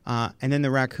 And then the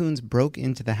raccoons broke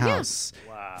into the house,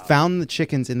 found the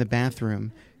chickens in the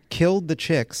bathroom, killed the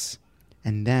chicks,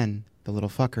 and then the little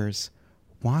fuckers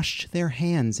washed their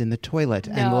hands in the toilet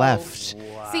and left.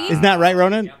 Wow. See? Isn't that right,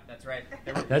 Ronan? Yep, that's right.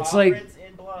 There were That's like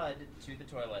in blood to the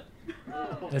toilet.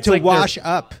 That's to like wash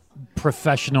up.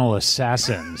 Professional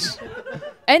assassins.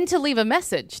 And to leave a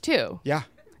message, too. Yeah.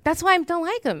 That's why I don't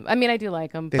like them. I mean, I do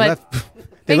like them. They but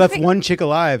left one chick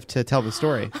alive to tell the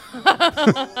story.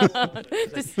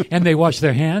 And they wash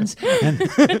their hands. And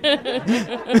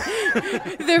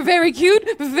they're very cute,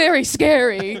 very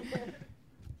scary.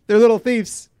 They're little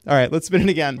thieves. All right, let's spin it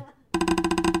again.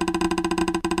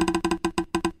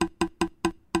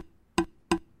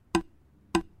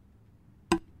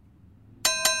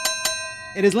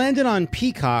 It has landed on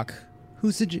Peacock.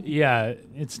 Yeah,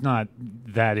 it's not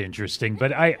that interesting,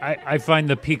 but I find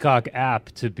the Peacock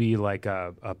app to be like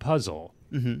a puzzle.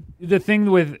 Mm-hmm. The thing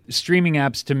with streaming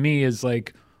apps to me is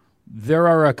like there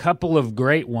are a couple of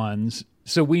great ones,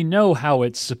 so we know how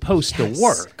it's supposed to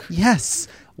work. Yes.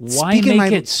 Why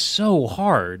make it so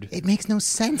hard? It makes no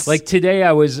sense. Like today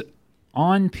I was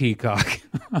on Peacock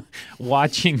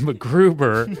watching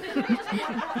MacGruber.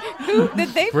 Did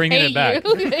they bringing pay it back.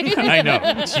 you? I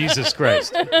know. Jesus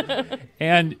Christ.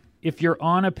 And if you're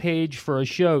on a page for a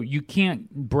show, you can't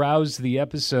browse the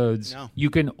episodes. No. You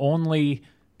can only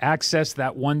access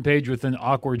that one page with an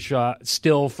awkward shot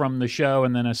still from the show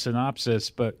and then a synopsis.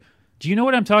 But do you know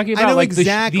what I'm talking about? I know like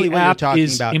exactly the what you're app talking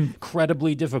is about.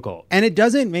 incredibly difficult. And it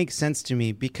doesn't make sense to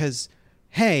me because,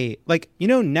 hey, like, you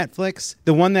know, Netflix,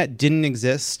 the one that didn't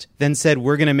exist, then said,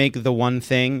 we're going to make the one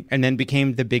thing and then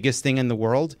became the biggest thing in the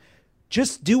world.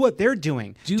 Just do what they're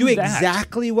doing. Do that.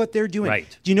 Exactly what they're doing.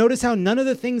 Right. Do you notice how none of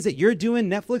the things that you're doing,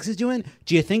 Netflix is doing?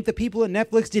 Do you think the people at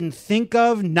Netflix didn't think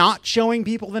of not showing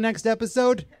people the next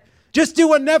episode? Just do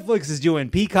what Netflix is doing,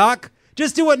 Peacock.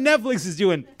 Just do what Netflix is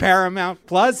doing, Paramount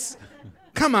Plus.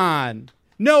 Come on.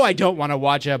 No, I don't want to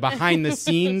watch a behind the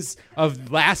scenes of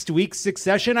last week's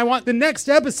Succession. I want the next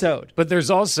episode. But there's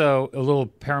also a little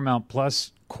Paramount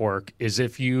Plus quirk is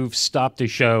if you've stopped a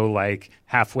show like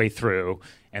halfway through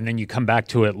and then you come back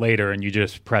to it later and you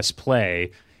just press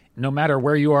play, no matter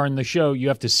where you are in the show, you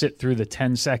have to sit through the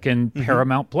 10-second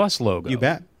Paramount Plus logo. You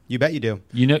bet. You bet you do.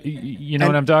 You know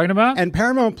what I'm talking about? And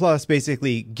Paramount Plus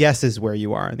basically guesses where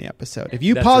you are in the episode. If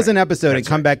you That's pause right. an episode and That's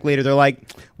come back later, they're like,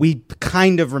 we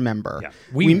kind of remember. Yeah.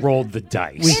 We rolled the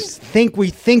dice. We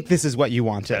think this is what you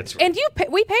wanted. That's right. And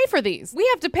we pay for these. We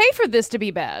have to pay for this to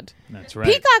be bad. That's right.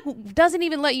 Peacock doesn't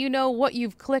even let you know what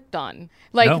you've clicked on.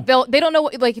 Like No. they don't know.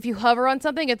 Like if you hover on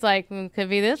something, it's like could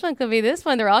be this one, could be this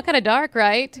one. They're all kind of dark,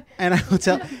 right? And I will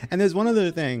tell. And there's one other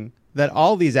thing that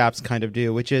all these apps kind of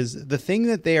do, which is the thing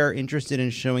that they are interested in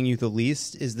showing you the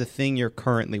least is the thing you're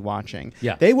currently watching.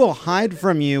 Yeah. They will hide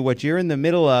from you what you're in the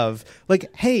middle of.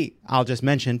 Like, hey, I'll just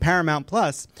mention Paramount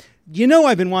Plus. You know,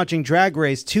 I've been watching Drag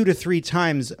Race 2 to 3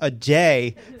 times a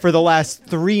day for the last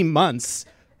 3 months.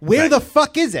 Where the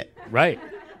fuck is it? Right.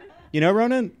 You know,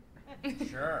 Ronan?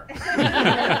 Sure.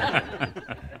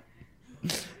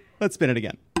 Let's spin it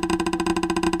again.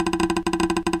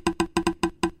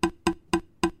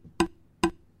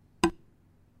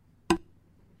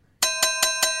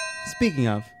 Speaking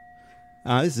of,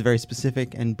 this is a very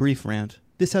specific and brief rant.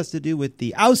 This has to do with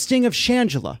the ousting of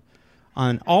Shangela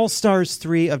on All Stars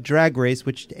 3 of Drag Race,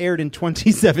 which aired in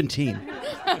 2017.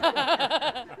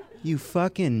 You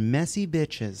fucking messy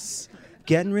bitches.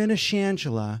 Getting rid of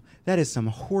Shangela, that is some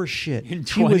horse shit. In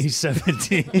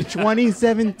 2017. In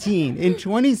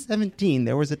 2017,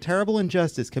 there was a terrible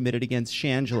injustice committed against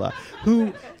Shangela,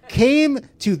 who came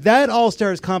to that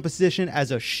All-Stars competition as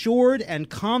assured and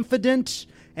confident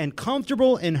and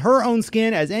comfortable in her own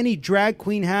skin as any drag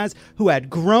queen has, who had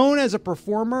grown as a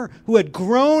performer, who had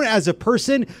grown as a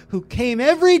person, who came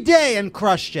every day and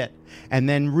crushed it. And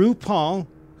then RuPaul,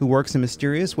 who works in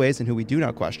mysterious ways and who we do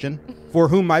not question, for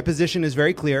whom my position is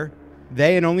very clear,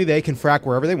 they and only they can frack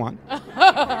wherever they want.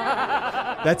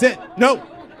 That's it.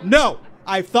 No.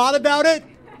 I've thought about it,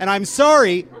 and I'm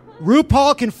sorry.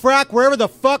 RuPaul can frack wherever the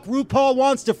fuck RuPaul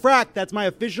wants to frack. That's my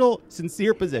official,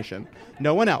 sincere position.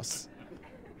 No one else.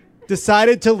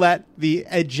 decided to let the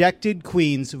ejected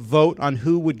queens vote on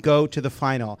who would go to the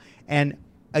final. And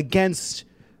against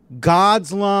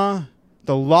God's law,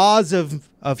 the laws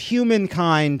of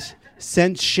humankind,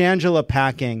 sent Shangela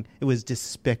packing. It was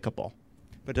despicable.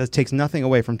 But it takes nothing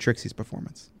away from Trixie's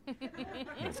performance.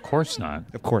 Of course not.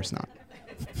 Of course not.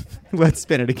 Let's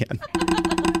spin it again.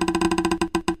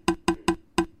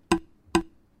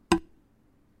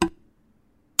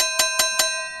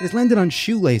 It has landed on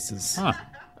shoelaces. Huh.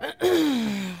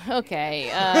 Okay.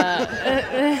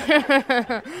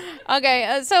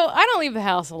 Okay. So I don't leave the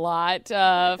house a lot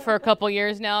for a couple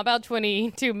years now. About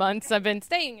 22 months I've been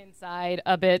staying inside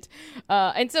a bit.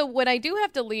 And so when I do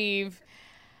have to leave,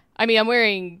 I mean, I'm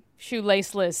wearing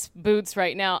shoelaceless boots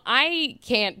right now. I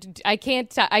can't do it.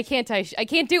 I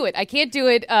can't do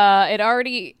it.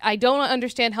 I don't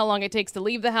understand how long it takes to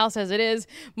leave the house as it is,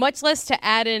 much less to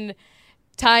add in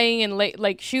tying and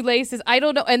like shoelaces. I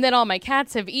don't know. And then all my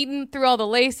cats have eaten through all the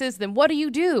laces. Then what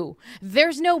do?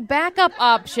 There's no backup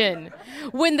option.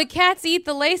 When the cats eat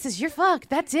the laces, you're fucked.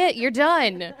 That's it. You're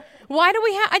done. Why do we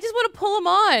I just want to pull them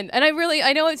on. And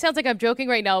I know it sounds like I'm joking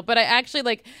right now, but I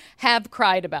actually have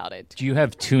cried about it. Do you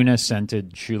have tuna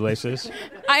scented shoelaces?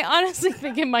 I honestly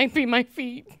think it might be my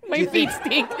feet. My feet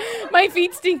stink. My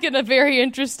feet stink in a very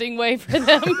interesting way for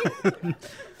them.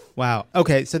 Wow.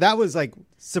 Okay, so that was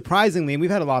surprisingly, and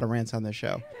we've had a lot of rants on this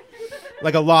show.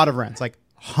 A lot of rants,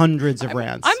 hundreds of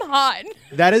rants. I'm hot.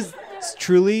 That is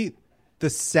truly the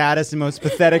saddest and most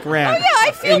pathetic rant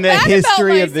I feel in the bad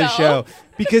history about of this show.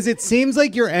 Because it seems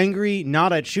like you're angry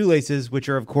not at shoelaces, which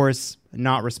are, of course,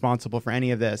 not responsible for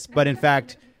any of this, but in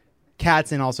fact,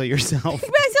 cats and also yourself.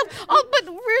 But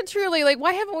we're truly,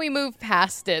 why haven't we moved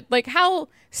past it? How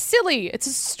silly. It's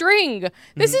a string.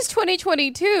 This is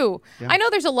 2022. Yeah. I know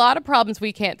there's a lot of problems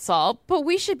we can't solve, but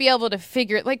we should be able to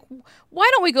figure it. Why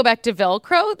don't we go back to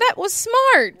Velcro? That was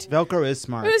smart. Velcro is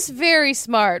smart. It was very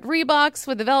smart. Reeboks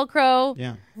with the Velcro.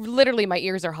 Yeah. Literally, my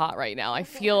ears are hot right now. I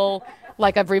feel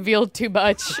like I've revealed too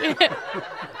much.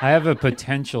 I have a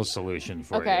potential solution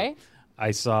for you. Okay.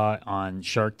 I saw on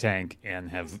Shark Tank and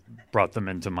have brought them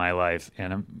into my life,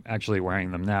 and I'm actually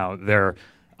wearing them now. They're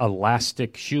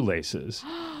elastic shoelaces.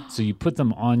 So you put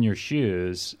them on your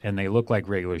shoes, and they look like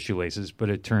regular shoelaces, but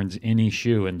it turns any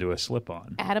shoe into a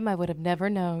slip-on. Adam, I would have never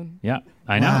known. Yeah,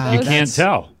 I know. Wow, You can't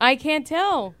tell. I can't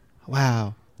tell.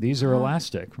 Wow. These are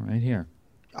elastic right here.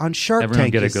 On Shark Everyone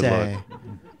Tank, get a you good say. look.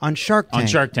 On Shark Tank. On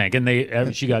Shark Tank,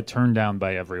 and she got turned down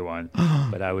by everyone.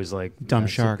 But I was like, Dumb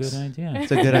that's sharks. a good idea.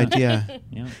 It's a good idea.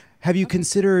 Yeah. Have you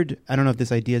considered, I don't know if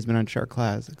this idea has been on Shark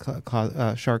Tank.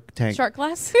 Shark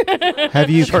class?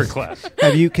 Have you Shark class.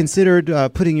 Have you considered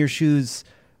putting your shoes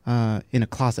in a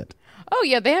closet? Oh,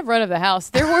 yeah, they have run of the house.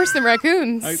 They're worse than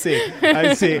raccoons. I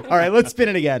see. All right, let's spin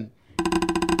it again.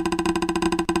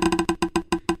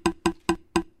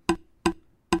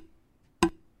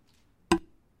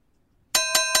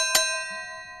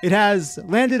 It has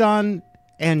landed on,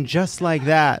 and just like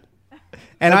that.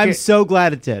 And Okay. I'm so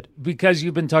glad it did. Because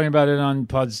you've been talking about it on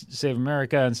Pods Save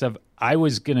America and stuff, I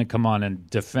was going to come on and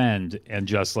defend and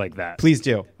just like that. Please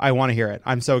do. I want to hear it.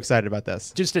 I'm so excited about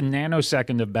this. Just a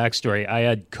nanosecond of backstory. I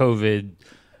had COVID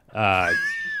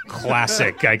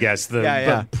classic, I guess,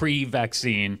 the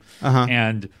pre-vaccine,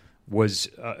 and was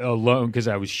alone because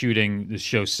I was shooting the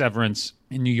show Severance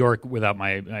in New York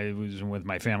I was with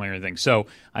my family and everything. So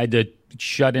I had to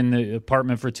shut in the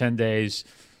apartment for 10 days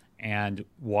and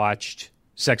watched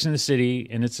Sex and the City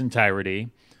in its entirety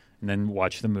and then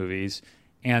watched the movies.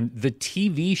 And the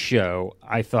TV show,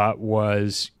 I thought,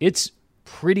 it's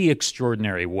pretty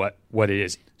extraordinary what it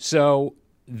is. So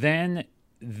then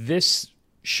this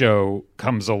show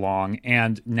comes along,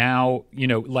 and now,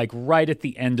 right at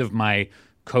the end of my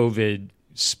COVID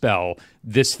spell,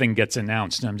 this thing gets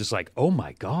announced, and I'm just like, oh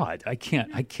my God, I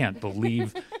can't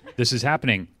believe this is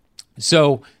happening.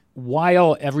 So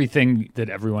while everything that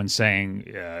everyone's saying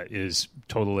is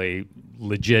totally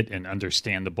legit and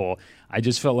understandable, I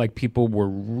just felt like people were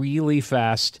really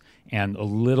fast and a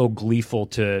little gleeful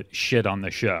to shit on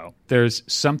the show. There's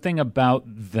something about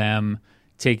them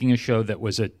taking a show that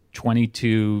was a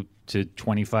 22 to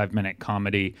 25 minute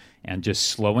comedy and just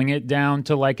slowing it down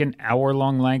to an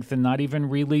hour-long length and not even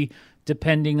really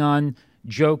depending on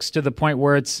jokes to the point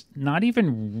where it's not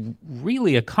even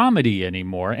really a comedy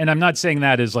anymore. And I'm not saying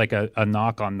that as a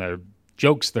knock on the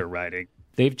jokes they're writing.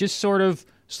 They've just sort of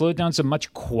slowed down. It's a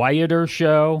much quieter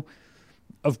show.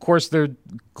 Of course, there are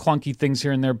clunky things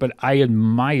here and there, but I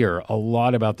admire a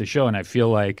lot about the show, and I feel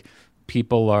like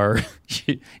people are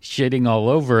shitting all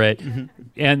over it,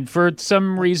 and for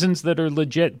some reasons that are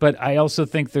legit, but I also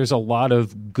think there's a lot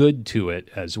of good to it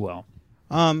as well.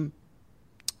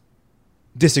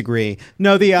 Disagree.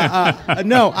 No,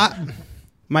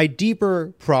 my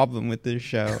deeper problem with this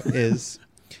show is,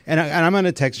 and I'm on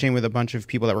a text chain with a bunch of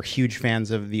people that were huge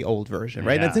fans of the old version,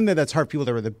 right? Yeah. I think that's hard. People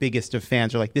that were the biggest of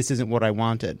fans are like, this isn't what I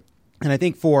wanted. And I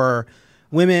think for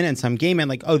women and some gay men,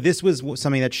 like, oh, this was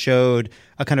something that showed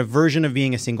a kind of version of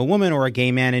being a single woman or a gay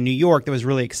man in New York that was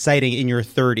really exciting in your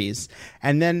 30s.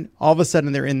 And then all of a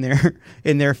sudden they're in their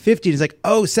 50s. It's like,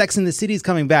 oh, Sex and the City's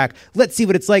coming back. Let's see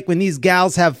what it's like when these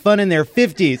gals have fun in their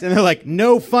 50s. And they're like,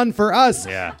 no fun for us.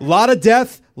 Yeah. A lot of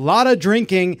death, a lot of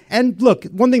drinking. And look,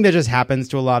 one thing that just happens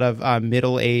to a lot of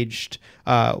middle-aged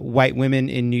white women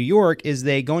in New York is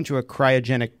they go into a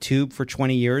cryogenic tube for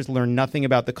 20 years, learn nothing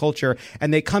about the culture,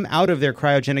 and they come out of their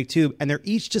cryogenic tube and they're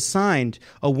each assigned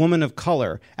a woman of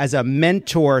color as a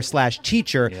mentor /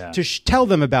 teacher to tell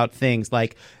them about things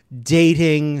like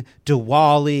dating,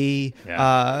 Diwali,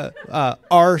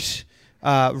 art,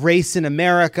 race in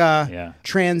America,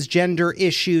 transgender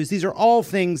issues. These are all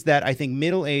things that I think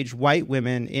middle-aged white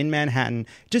women in Manhattan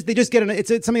they just get.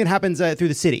 It's something that happens through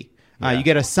the city. You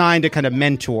get assigned a kind of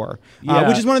mentor,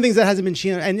 which is one of the things that hasn't been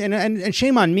shown. And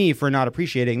shame on me for not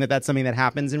appreciating that that's something that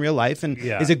happens in real life and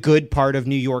is a good part of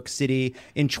New York City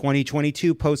in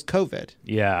 2022 post-COVID.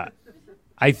 Yeah.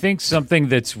 I think something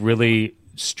that's really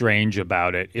strange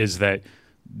about it is that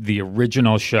the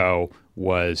original show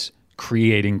was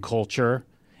creating culture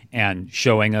and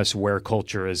showing us where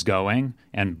culture is going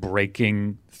and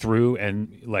breaking through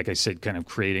and, like I said, kind of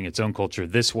creating its own culture.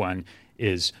 This one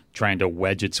is trying to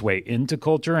wedge its way into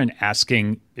culture and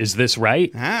asking, is this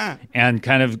right? And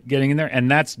kind of getting in there. And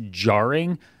that's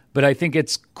jarring, but I think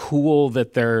it's cool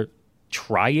that they're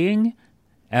trying,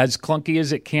 as clunky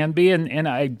as it can be. And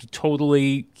I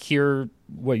totally hear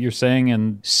what you're saying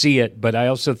and see it, but I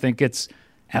also think it's,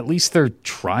 at least they're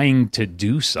trying to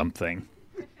do something.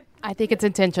 I think it's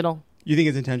intentional. You think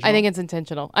it's intentional? I think it's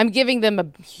intentional. I'm giving them a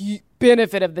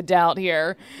benefit of the doubt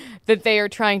here that they are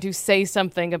trying to say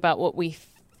something about what we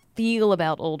feel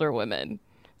about older women.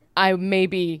 I may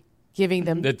be giving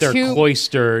them that they're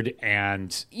cloistered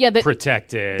and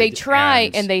protected. They try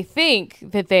and they think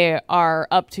that they are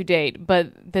up to date,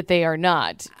 but that they are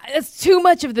not. It's too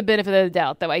much of the benefit of the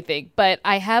doubt, though, I think. But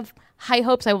I have high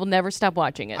hopes. I will never stop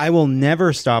watching it. I will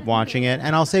never stop watching it.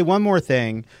 And I'll say one more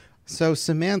thing. So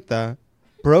Samantha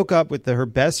broke up with her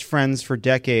best friends for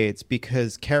decades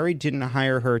because Carrie didn't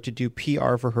hire her to do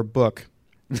PR for her book.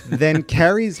 Then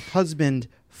Carrie's husband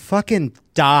fucking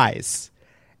dies.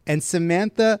 And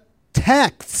Samantha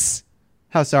texts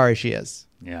how sorry she is.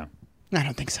 Yeah. I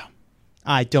don't think so.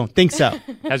 I don't think so.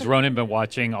 Has Ronan been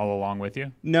watching all along with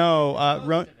you?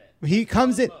 No. He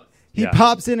comes in. He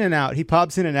pops in and out. He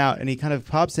pops in and out. And he kind of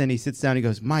pops in. He sits down. He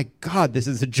goes, my God, this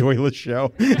is a joyless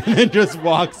show. And then just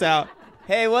walks out.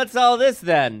 Hey, what's all this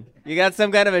then? You got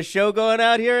some kind of a show going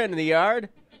out here in the yard?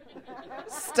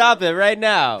 Stop it right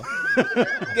now.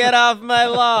 Get off my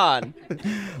lawn.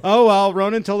 Oh, well,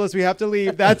 Ronan told us we have to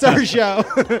leave. That's our show.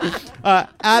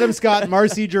 Adam Scott,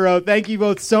 Marcy Giroux, thank you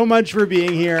both so much for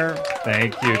being here.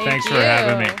 Thank you. Thanks for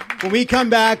having me. When we come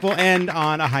back, we'll end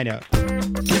on a high note.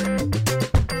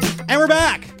 And we're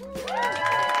back.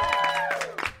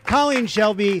 Colleen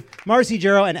Shelby, Marcy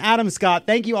Giroux, and Adam Scott,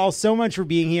 thank you all so much for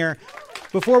being here.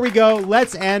 Before we go,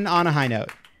 let's end on a high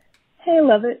note. Hey,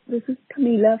 love it. This is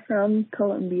Camila from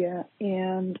Colombia,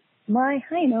 and my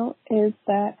high note is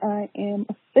that I am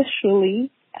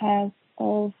officially, as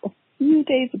of a few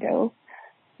days ago,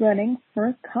 running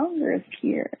for Congress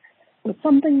here. It's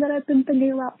something that I've been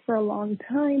thinking about for a long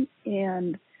time,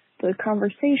 and the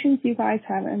conversations you guys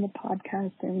have in the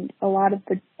podcast and a lot of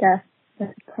the guests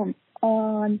that come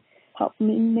on help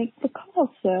me make the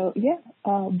call. So, yeah,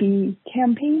 I'll be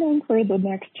campaigning for the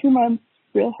next 2 months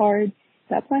real hard.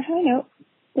 That's my high note.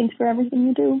 Thanks for everything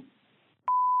you do.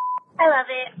 I love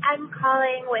it. I'm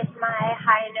calling with my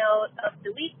high note of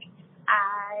the week.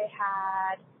 I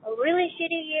had a really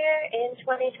shitty year in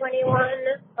 2021,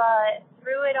 but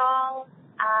through it all,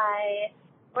 I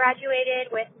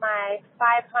graduated with my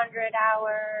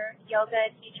 500-hour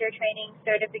yoga teacher training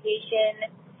certification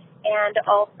and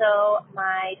also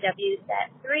my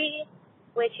WSET 3,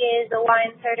 which is a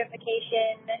wine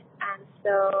certification. And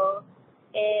so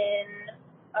in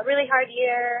a really hard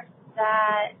year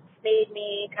that made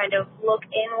me kind of look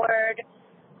inward,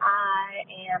 I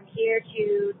am here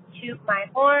to toot my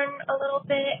horn a little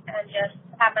bit and just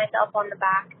pat myself on the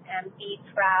back and be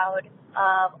proud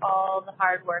of all the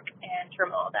hard work and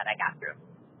turmoil that I got through.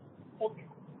 Thanks.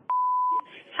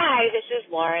 Hi, this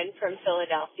is Lauren from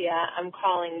Philadelphia. I'm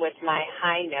calling with my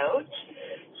high note.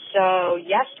 So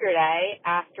yesterday,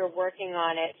 after working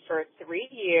on it for 3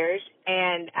 years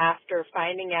And after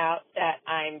finding out that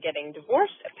I'm getting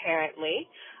divorced, apparently,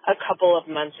 a couple of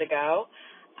months ago,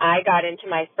 I got into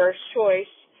my first choice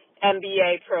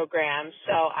MBA program.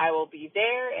 So I will be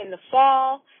there in the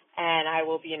fall, and I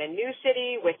will be in a new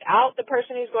city without the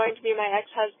person who's going to be my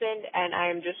ex-husband. And I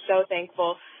am just so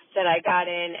thankful that I got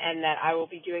in and that I will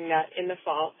be doing that in the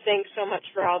fall. Thanks so much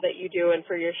for all that you do and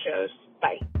for your shows.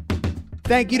 Bye.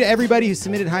 Thank you to everybody who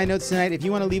submitted high notes tonight. If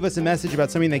you want to leave us a message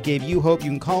about something that gave you hope, you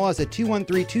can call us at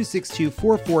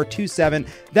 213-262-4427.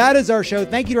 That is our show.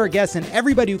 Thank you to our guests and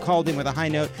everybody who called in with a high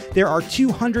note. There are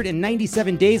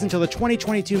 297 days until the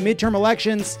 2022 midterm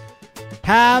elections.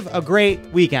 Have a great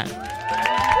weekend.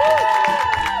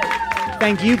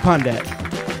 Thank you, Pundit.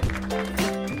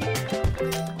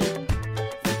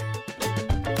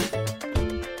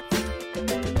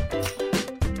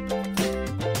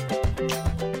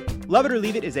 Love It or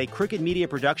Leave It is a Crooked Media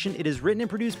production. It is written and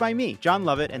produced by me, John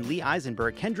Lovett, and Lee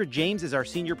Eisenberg. Kendra James is our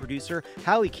senior producer.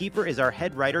 Hallie Kiefer is our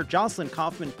head writer. Jocelyn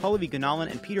Kaufman, Pallavi Gunalan,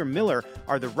 and Peter Miller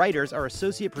are the writers. Our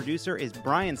associate producer is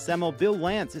Brian Semmel. Bill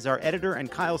Lance is our editor,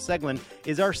 and Kyle Seglin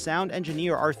is our sound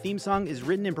engineer. Our theme song is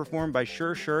written and performed by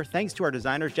Sure Sure. Thanks to our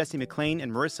designers, Jesse McLean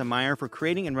and Marissa Meyer, for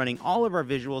creating and running all of our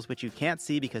visuals, which you can't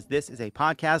see because this is a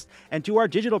podcast. And to our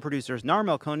digital producers, Nar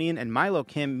Melkonian and Milo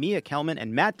Kim, Mia Kelman,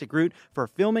 and Matt DeGroot for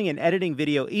filming and editing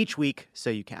video each week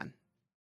so you can.